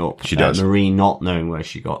waking up. She does. Marie not knowing where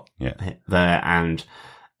she got there, and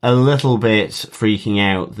a little bit freaking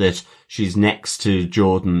out that she's next to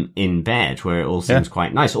Jordan in bed, where it all seems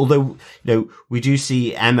quite nice. Although, we do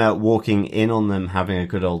see Emma walking in on them having a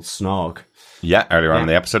good old snog. Yeah, earlier on in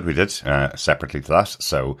the episode we did, separately to that.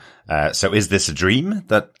 So is this a dream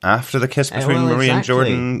that after the kiss between Marie and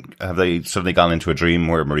Jordan, have they suddenly gone into a dream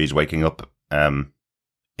where Marie's waking up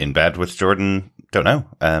in bed with Jordan? Don't know.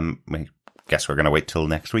 I guess we're going to wait till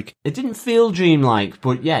next week. It didn't feel dreamlike,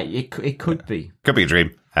 but yeah, it could be. Could be a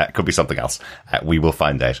dream. Could be something else. We will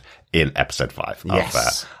find out in episode 5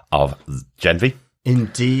 of Gen V.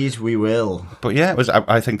 Indeed, we will. But yeah, it was.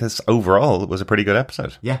 I think this overall was a pretty good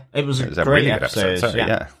episode. Yeah, it was a great really episode. Good episode.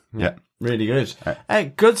 Sorry, yeah. Really good.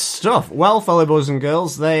 Good stuff. Well, fellow boys and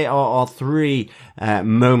girls, they are our 3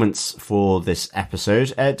 moments for this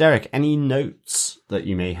episode. Darick, any notes that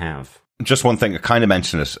you may have? Just one thing, I kind of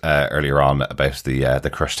mentioned it earlier on about the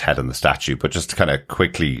crushed head and the statue, but just to kind of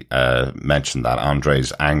quickly mention that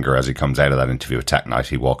Andre's anger as he comes out of that interview with Tek Knight,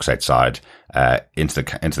 he walks outside into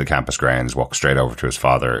the campus grounds, walks straight over to his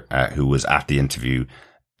father, who was at the interview,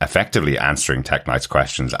 effectively answering Tek Knight's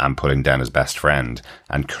questions and putting down his best friend,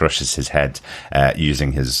 and crushes his head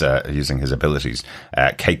using his abilities.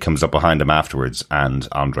 Kate comes up behind him afterwards, and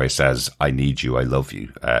Andre says, "I need you, I love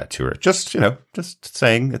you," to her. Just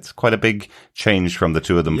saying it's quite a big change from the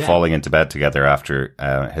two of them falling into bed together after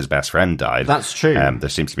his best friend died. That's true. There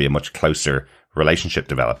seems to be a much closer relationship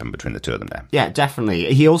developing between the two of them now. Yeah,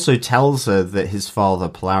 definitely. He also tells her that his father,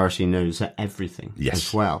 Polarity, knows everything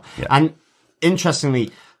as well. Yeah. And interestingly,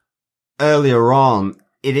 earlier on,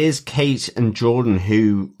 it is Kate and Jordan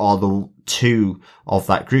who are the two of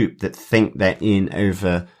that group that think they're in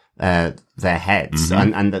over their heads,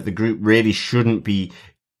 and that the group really shouldn't be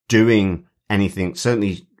doing anything,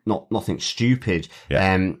 certainly nothing stupid.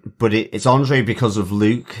 But it's Andre, because of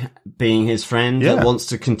Luke being his friend, that wants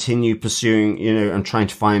to continue pursuing, and trying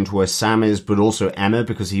to find where Sam is, but also Emma,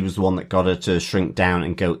 because he was the one that got her to shrink down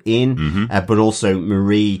and go in, but also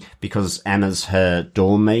Marie, because Emma's her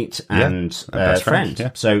dorm mate and friend. Yeah.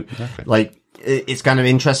 So, it's kind of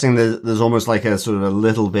interesting that there's almost like a sort of a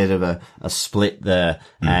little bit of a split there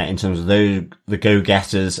in terms of the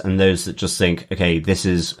go-getters and those that just think, okay, this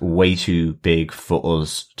is way too big for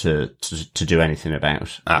us to do anything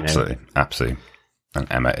about. Absolutely. And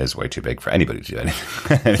Emma is way too big for anybody to do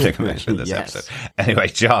anything in this Yes. episode. Anyway,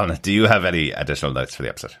 John, do you have any additional notes for the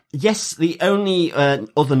episode? Yes, the only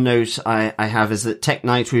other note I have is that Tek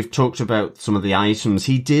Knight, we've talked about some of the items.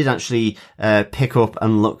 He did actually pick up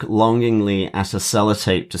and look longingly at a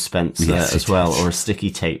sellotape dispenser as well, or a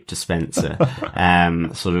sticky tape dispenser.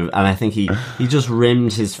 And I think he just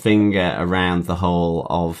rimmed his finger around the hole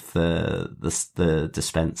of the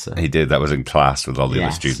dispenser. He did. That was in class with all the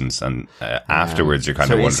other students. And afterwards, you're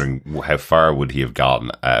kind of wondering how far would he have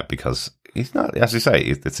gone, because he's not, as you say,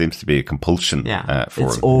 it seems to be a compulsion for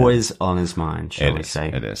it's him. always on his mind, shall we say.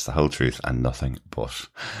 It is the whole truth and nothing but.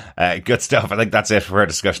 Good stuff. I think that's it for our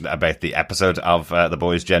discussion about the episode of The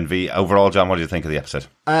Boys Gen V. Overall, John, what do you think of the episode?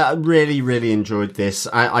 I really, really enjoyed this.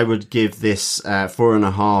 I would give this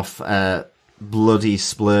 4.5 bloody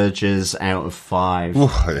splurges out of 5. Ooh,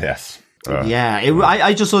 yes.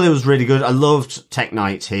 I just thought it was really good. I loved Tek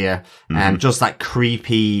Knight here, and just that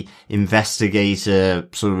creepy investigator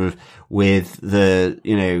sort of with the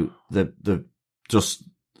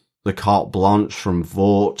carte blanche from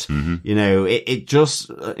Vaught.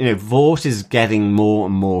 Vaught is getting more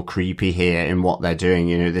and more creepy here in what they're doing.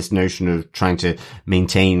 This notion of trying to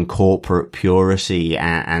maintain corporate purity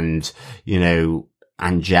and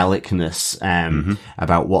angelicness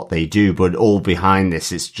about what they do, but all behind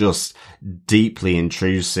this, it's just deeply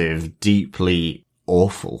intrusive, deeply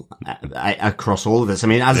awful across all of this. I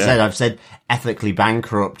mean, as I said, I've said ethically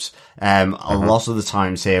bankrupt a lot of the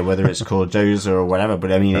times here, whether it's Cordoza or whatever,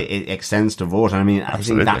 but I mean, it extends to Vaught. I mean,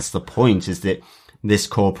 Absolutely. I think that's the point, is that this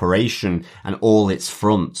corporation and all its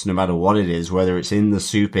fronts, no matter what it is, whether it's in the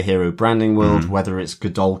superhero branding world, whether it's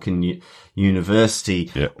Godolkin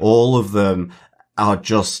University, all of them are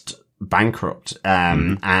just bankrupt,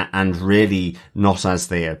 and really not as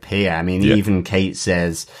they appear. I mean, even Kate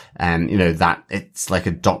says, that it's like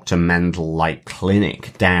a Dr. Mendel-like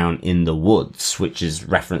clinic down in the woods, which is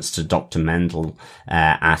reference to Dr. Mendel,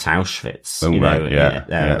 at Auschwitz,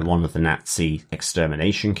 one of the Nazi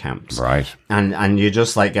extermination camps. Right. And you're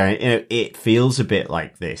just like going, it feels a bit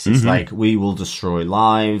like this. It's like, we will destroy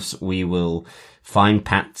lives, we will find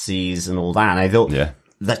patsies and all that. And I thought,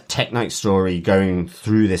 that Tek Knight story going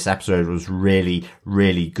through this episode was really,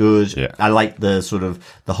 really good. Yeah. I like the sort of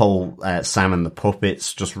the whole Sam and the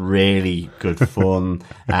Puppets, just really good fun.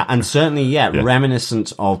 And certainly,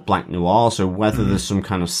 reminiscent of Black Noir. So whether there's some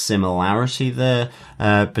kind of similarity there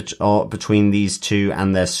between these two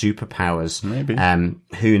and their superpowers, maybe.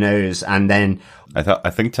 Who knows? And then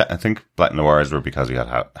I think Black Noirs were because he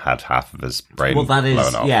had half of his brain blown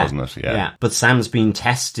off, wasn't it? Yeah. But Sam's been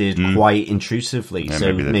tested quite intrusively,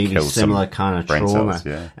 so maybe similar kind of trauma.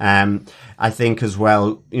 Cells, I think as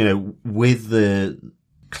well, with the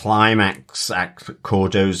climax at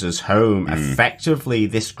Cordoza's home, effectively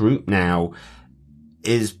this group now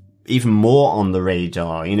is even more on the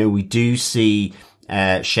radar. We do see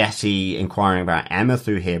Shetty inquiring about Emma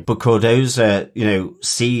through here, but Cordoza,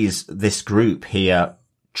 sees this group here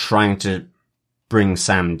trying to bring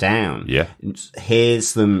Sam down. Yeah.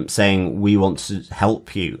 Hears them saying, we want to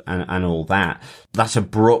help you and all that. That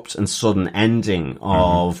abrupt and sudden ending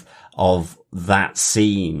of that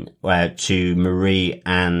scene to Marie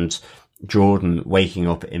and Jordan waking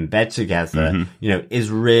up in bed together,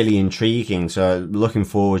 is really intriguing. So looking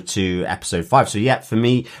forward to episode 5. So for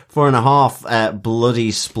me, 4.5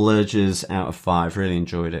 bloody splurges out of 5. Really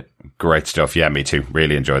enjoyed it. Great stuff. Yeah, me too.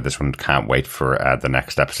 Really enjoyed this one. Can't wait for the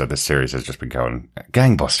next episode. This series has just been going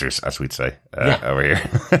gangbusters, as we'd say over here.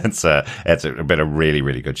 It's been a really,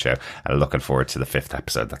 really good show. And looking forward to the 5th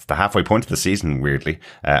episode. That's the halfway point of the season, weirdly,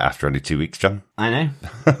 after only 2 weeks, John. I know.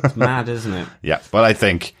 It's mad, isn't it? Yeah, but I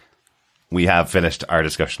think we have finished our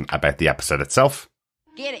discussion about the episode itself.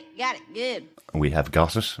 Get it. Got it. Good. We have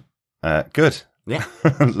got it. Good. Yeah.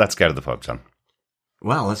 Let's go to the pub, John.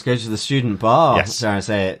 Well, let's go to the student bar. Yes. Sorry, I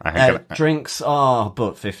say it. Drinks are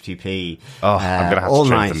but 50p. Oh, I'm going to have to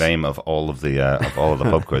night. change the name of all of the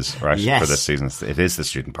pub quiz, right? Yes. For this season. It is the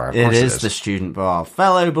student bar. Of It course is the student bar.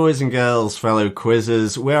 Fellow boys and girls, fellow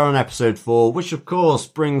quizzers, we're on episode 4, which of course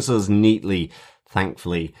brings us neatly,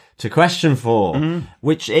 thankfully, to question 4,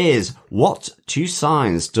 which is, what 2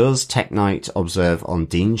 signs does Tek Knight observe on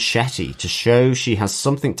Dean Shetty to show she has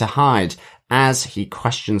something to hide as he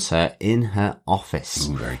questions her in her office?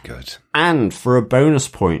 Ooh, very good. And for a bonus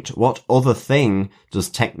point, what other thing does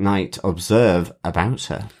Tek Knight observe about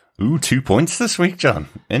her? Ooh, 2 points this week, John.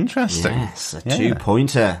 Interesting. Yes, a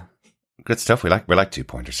 2-pointer. Good stuff. We like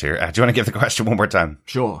 2-pointers here. Do you want to give the question one more time?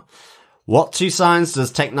 Sure. What 2 signs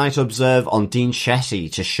does Tek Knight observe on Dean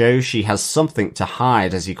Shetty to show she has something to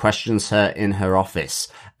hide as he questions her in her office?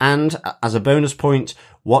 And as a bonus point,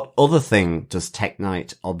 What other thing does Tek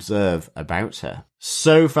Knight observe about her?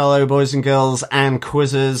 So, fellow boys and girls and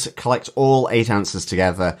quizzers, collect all 8 answers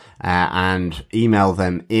together and email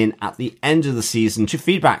them in at the end of the season to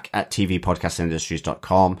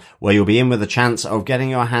feedback@tvpodcastindustries.com, where you'll be in with a chance of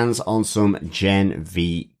getting your hands on some Gen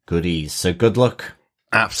V goodies. So good luck.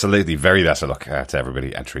 Absolutely. Very best of luck to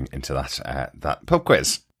everybody entering into that pub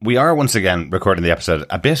quiz. We are once again recording the episode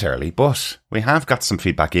a bit early, but we have got some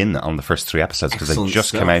feedback in on the first 3 episodes because they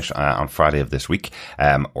just came out on Friday of this week,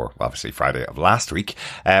 or obviously Friday of last week.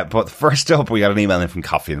 But first up, we got an email in from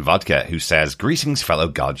Coffee and Vodka who says, "Greetings, fellow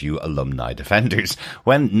God You alumni defenders.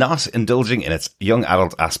 When not indulging in its young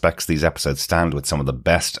adult aspects, these episodes stand with some of the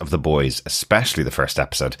best of the boys, especially the first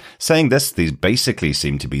episode. Saying this, these basically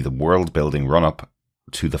seem to be the world-building run-up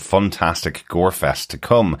to the fantastic gore fest to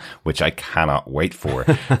come, which I cannot wait for.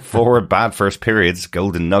 4 bad first periods,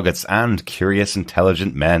 golden nuggets, and curious,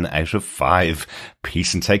 intelligent men out of 5.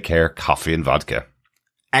 Peace and take care, Coffee and Vodka."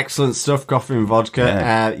 Excellent stuff, Coffee and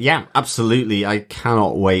Vodka. Yeah, absolutely. I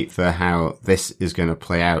cannot wait for how this is going to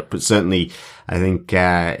play out. But certainly, I think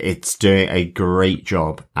it's doing a great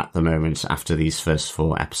job at the moment after these first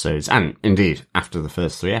 4 episodes. And indeed, after the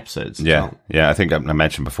first 3 episodes. Yeah, yeah. I think I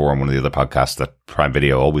mentioned before on one of the other podcasts that Prime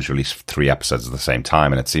Video always release 3 episodes at the same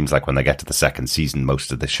time. And it seems like when they get to the second season,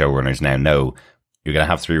 most of the showrunners now know you're going to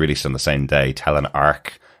have 3 released on the same day, tell an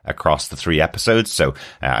arc across the 3 episodes. So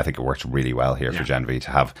I think it works really well here for Gen V to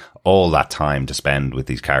have all that time to spend with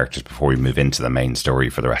these characters before we move into the main story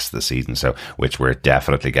for the rest of the season. So, which we're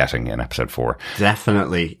definitely getting in episode 4.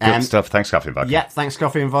 Definitely. Good stuff. Thanks, Coffee and Vodka. Yeah, thanks,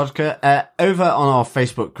 Coffee and Vodka. Over on our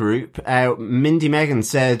Facebook group, Mindy Megan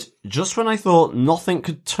said, "Just when I thought nothing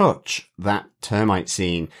could touch that termite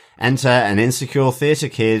scene, enter an insecure theatre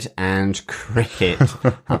kid and cricket."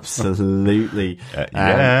 Absolutely.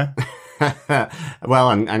 Yeah.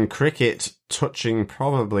 Well, and cricket touching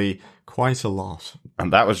probably quite a lot.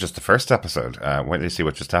 And that was just the first episode. Wait till you see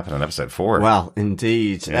what just happened in episode 4. Well,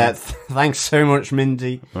 indeed. Yeah. Thanks so much,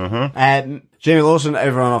 Mindy. Jamie Lawson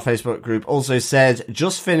over on our Facebook group also said,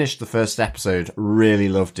 "Just finished the first episode. Really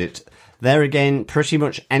loved it. There again, pretty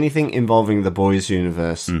much anything involving the boys'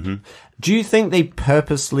 universe." Do you think they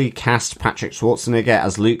purposely cast Patrick Schwarzenegger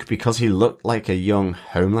as Luke because he looked like a young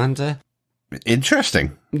Homelander?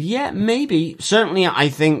 Interesting. Yeah, maybe. Certainly, I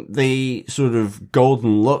think the sort of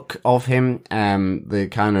golden look of him, the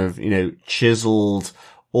kind of, chiseled,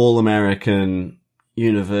 all-American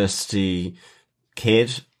university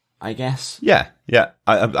kid, I guess. Yeah.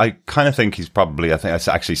 I kind of think he's probably, I think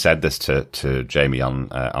I actually said this to Jamie on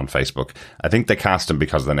Facebook. I think they cast him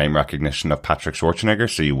because of the name recognition of Patrick Schwarzenegger,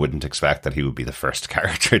 so you wouldn't expect that he would be the first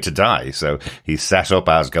character to die. So he's set up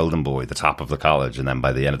as Golden Boy, the top of the college, and then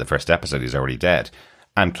by the end of the first episode, he's already dead.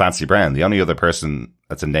 And Clancy Brown, the only other person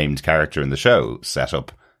that's a named character in the show, set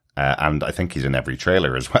up. And I think he's in every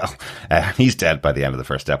trailer as well. He's dead by the end of the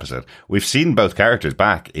first episode. We've seen both characters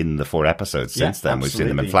back in the 4 episodes since then. Absolutely. We've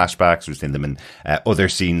seen them in flashbacks. We've seen them in other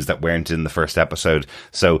scenes that weren't in the first episode.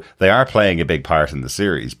 So they are playing a big part in the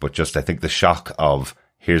series. But just, I think the shock of,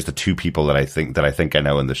 here's the 2 people that I think I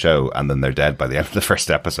know in the show, and then they're dead by the end of the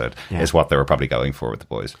first episode, is what they were probably going for with the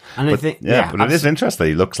boys. And but, I think, but it is interesting.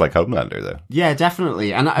 He looks like Homelander, though. Yeah,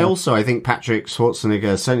 definitely. And I think Patrick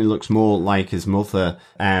Schwarzenegger certainly looks more like his mother,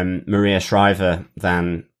 Maria Shriver,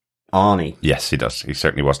 than Arnie. Yes, he does. He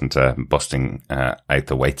certainly wasn't busting out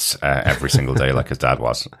the weights every single day like his dad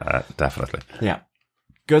was. Definitely. Yeah.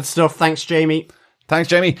 Good stuff. Thanks, Jamie. Thanks,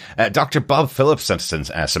 Jamie. Dr. Bob Phillips sent us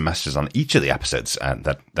in some messages on each of the episodes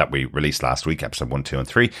that we released last week, episode 1, 2, and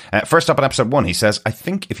 3. First up on episode 1, he says, "I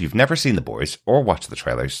think if you've never seen The Boys or watched the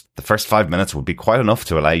trailers, the first 5 minutes would be quite enough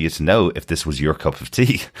to allow you to know if this was your cup of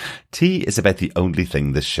tea. Tea is about the only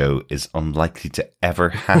thing this show is unlikely to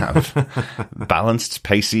ever have. Balanced,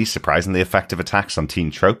 pacey, surprisingly effective attacks on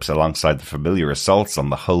teen tropes alongside the familiar assaults on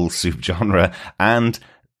the whole soup genre, and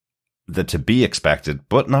the to-be-expected,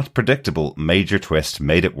 but not predictable, major twist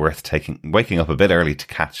made it worth waking up a bit early to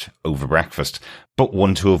catch over breakfast, but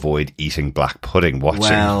one to avoid eating black pudding watching."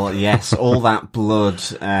 Well, yes, all that blood,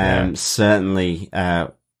 certainly,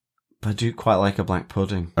 but I do quite like a black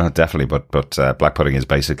pudding. Definitely, but black pudding is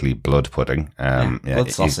basically blood pudding. Blood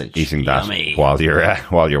sausage. Eating that Yummy. while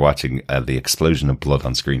you're watching the explosion of blood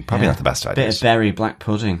on screen. Probably not the best idea. Bit of berry black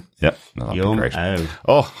pudding. Yep, that'll be great.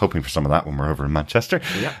 Hoping for some of that when we're over in Manchester.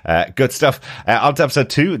 Yep. Good stuff. On to episode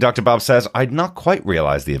 2, Dr. Bob says, "I'd not quite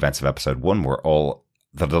realised the events of episode 1 were all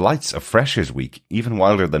the delights of Freshers Week, even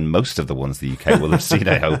wilder than most of the ones the UK will have seen,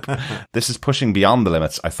 I hope. This is pushing beyond the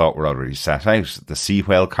limits I thought were already set out. The sea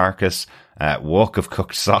whale carcass, walk of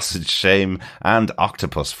cooked sausage shame, and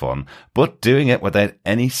octopus fun, but doing it without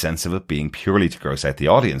any sense of it being purely to gross out the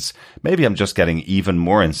audience. Maybe I'm just getting even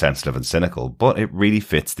more insensitive and cynical, but it really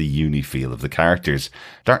fits the uni feel of the characters.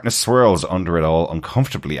 Darkness swirls under it all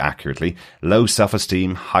uncomfortably accurately. Low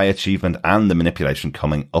self-esteem, high achievement, and the manipulation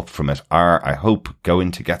coming up from it are, I hope,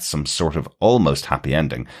 going to get some sort of almost happy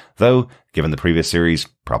ending, though, given the previous series,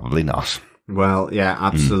 probably not. Well, yeah,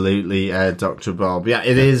 absolutely, Dr. Bob. Yeah,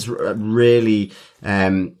 it is really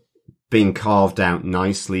being carved out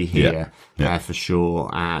nicely here, for sure.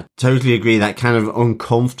 Totally agree. That kind of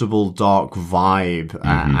uncomfortable, dark vibe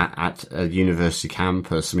at a university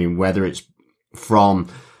campus. I mean, whether it's from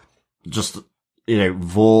just,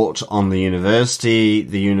 Vaught on the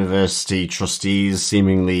university trustees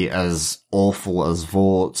seemingly as awful as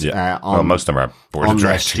Vaught. Most of them are board of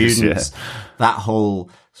directors. Students. That whole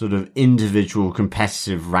sort of individual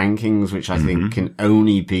competitive rankings, which I think can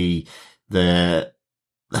only be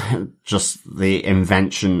just the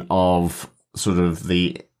invention of sort of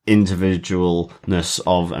the individualness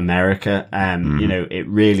of America. It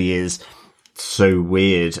really is so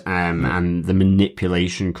weird, and the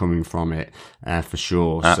manipulation coming from it, for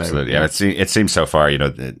sure. Absolutely. So, it seems so far,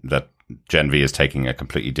 that Gen V is taking a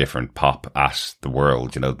completely different pop at the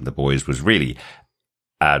world. The Boys was really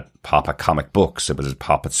a pop at comic books. It was a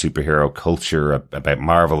pop at superhero culture about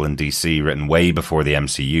Marvel and DC, written way before the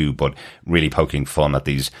MCU, but really poking fun at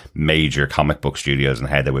these major comic book studios and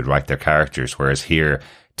how they would write their characters. Whereas here,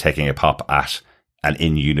 taking a pop at an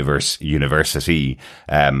in-universe university,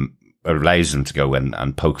 allows them to go in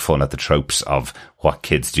and poke fun at the tropes of what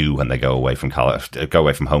kids do when they go away from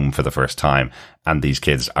home for the first time. And these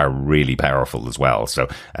kids are really powerful as well. So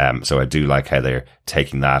I do like how they're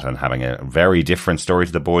taking that and having a very different story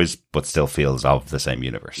to the Boys, but still feels of the same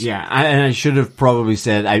universe. Yeah. And I should have probably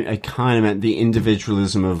said, I kind of meant the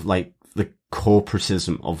individualism of like the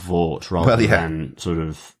corporatism of Vaught rather than sort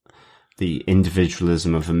of the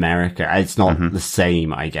individualism of America. It's not the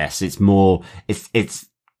same, I guess. It's more, it's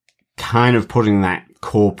kind of putting that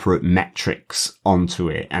corporate metrics onto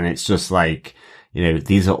it. And it's just like,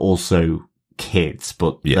 these are also kids,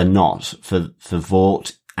 but they're not for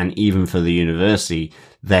Vaught, and even for the university,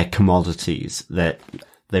 they're commodities that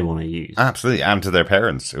they want to use. Absolutely. And to their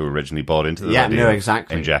parents who originally bought into the idea.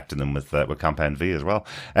 Exactly. Injecting them with Compound V as well.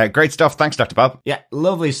 Great stuff. Thanks, Dr. Bob. Yeah,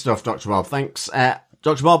 lovely stuff, Dr. Bob. Thanks.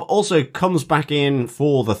 Dr. Bob also comes back in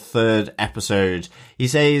for the third episode. He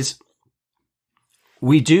says,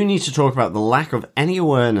 we do need to talk about the lack of any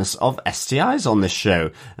awareness of STIs on this show.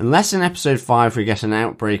 Unless in episode 5 we get an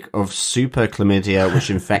outbreak of super chlamydia, which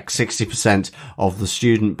infects 60% of the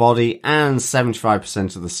student body and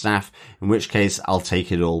 75% of the staff, in which case I'll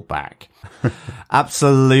take it all back.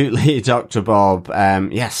 Absolutely, Dr. Bob.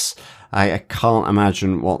 Yes. I can't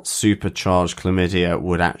imagine what supercharged chlamydia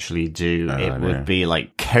would actually do. It would be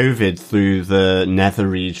like COVID through the nether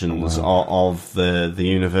regions of the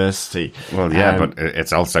university. Well, yeah, but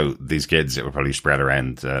it's also these kids, it would probably spread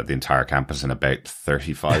around the entire campus in about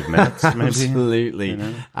 35 minutes, maybe.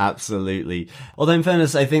 Absolutely. Absolutely. Although in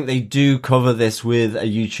fairness, I think they do cover this with a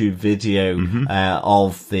YouTube video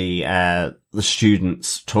of the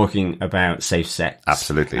students talking about safe sex.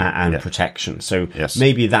 Absolutely. And protection. So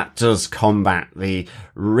maybe that does combat the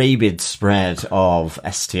rabid spread of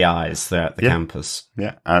STIs throughout the campus.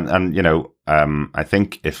 Yeah. And I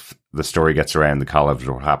think if the story gets around the college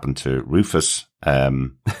what happened to Rufus,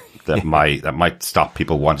 that might stop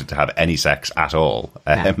people wanting to have any sex at all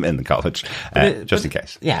in the college, just in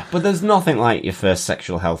case. Yeah, but there's nothing like your first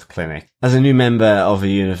sexual health clinic. As a new member of a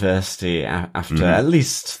university, after at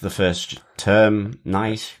least the first term,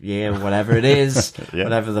 night, year, whatever it is,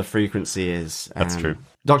 whatever the frequency is. That's true.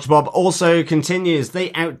 Dr. Bob also continues,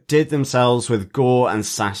 they outdid themselves with gore and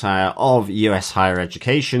satire of US higher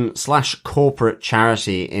education / corporate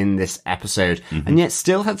charity in this episode, and yet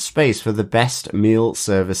still had space for the best meal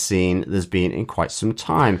service scene there's been in quite some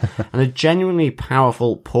time, and a genuinely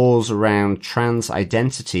powerful pause around trans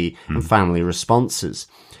identity and family responses.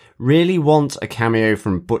 Really want a cameo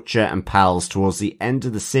from Butcher and pals towards the end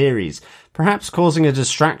of the series, perhaps causing a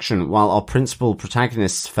distraction while our principal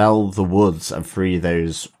protagonists fell the woods and free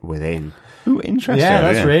those within. Ooh, interesting. Yeah,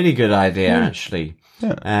 that's a really good idea, actually.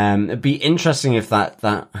 Yeah. It'd be interesting if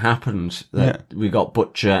that happened, that we got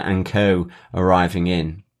Butcher and co arriving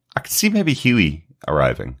in. I could see maybe Huey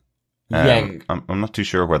arriving. I'm not too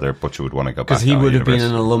sure whether Butcher would want to go back. Because he would have been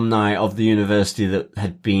an alumni of the university that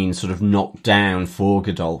had been sort of knocked down for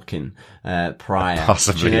Godolkin prior.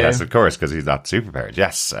 Possibly, yes, of course, because he's that super powered.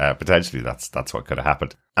 Yes, potentially that's what could have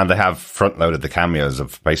happened. And they have front-loaded the cameos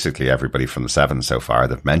of basically everybody from the 7 so far.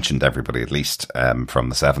 They've mentioned everybody at least from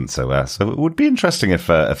the 7. So it would be interesting if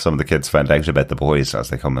some of the kids found out about the boys as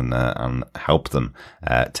they come and help them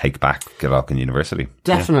take back Godolkin University.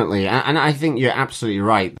 Definitely. Yeah. And I think you're absolutely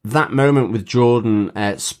right. That moment with Jordan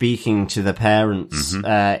speaking to the parents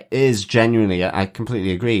is genuinely, I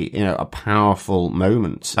completely agree, a powerful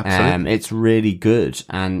moment. Absolutely. It's really good.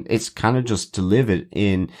 And it's kind of just delivered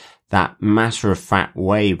in that matter-of-fact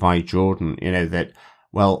way by Jordan, that,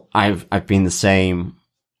 well, I've been the same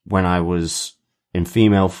when I was in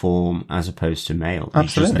female form as opposed to male. Absolutely.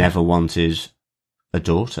 I just never wanted a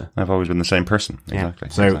daughter. I've always been the same person. Exactly.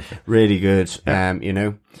 Yeah. So exactly. really good.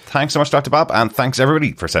 Yeah. Thanks so much, Dr. Bob, and thanks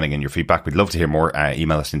everybody for sending in your feedback. We'd love to hear more.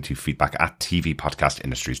 Email us into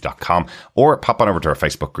feedback@tvpodcastindustries.com or pop on over to our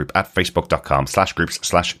Facebook group at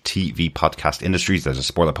facebook.com/groups/tvpodcastindustries. There's a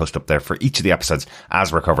spoiler post up there for each of the episodes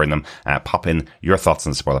as we're covering them. Pop in your thoughts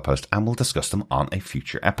on the spoiler post and we'll discuss them on a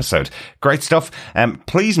future episode. Great stuff.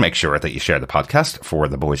 Please make sure that you share the podcast for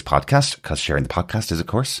the Boys Podcast, because sharing the podcast is, of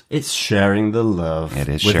course, it's sharing the love. It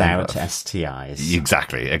is without sharing love. STIs.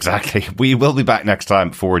 Exactly. We will be back next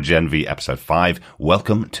time for Gen V episode 5.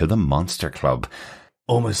 Welcome to the Monster Club.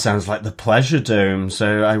 Almost sounds like the Pleasure Dome,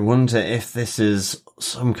 so I wonder if this is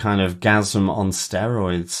some kind of gasm on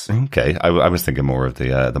steroids. Okay, I was thinking more of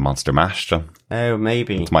the Monster Mash, John. Oh,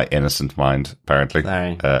 maybe. It's my innocent mind, apparently.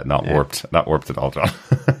 Sorry. Not warped at all, John.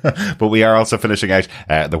 But we are also finishing out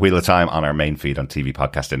the Wheel of Time on our main feed on TV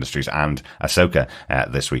Podcast Industries and Ahsoka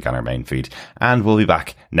this week on our main feed. And we'll be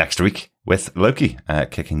back next week with Loki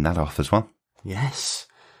kicking that off as well. Yes.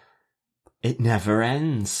 It never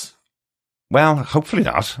ends. Well, hopefully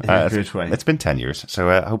not. In a good way. It's been 10 years,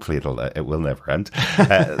 so hopefully it will never end.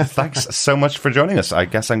 Thanks so much for joining us. I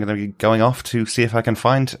guess I'm going to be going off to see if I can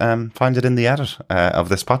find it in the edit of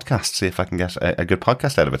this podcast. See if I can get a good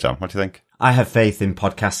podcast out of it, John. What do you think? I have faith in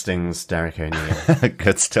podcasting's Darick O'Neill.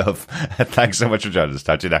 Good stuff. Thanks so much for joining us.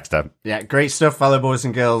 Talk to you next time. Yeah, great stuff, fellow boys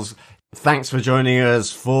and girls. Thanks for joining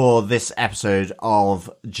us for this episode of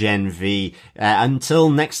Gen V. Until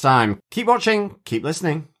next time, keep watching, keep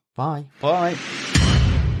listening. Bye. Bye.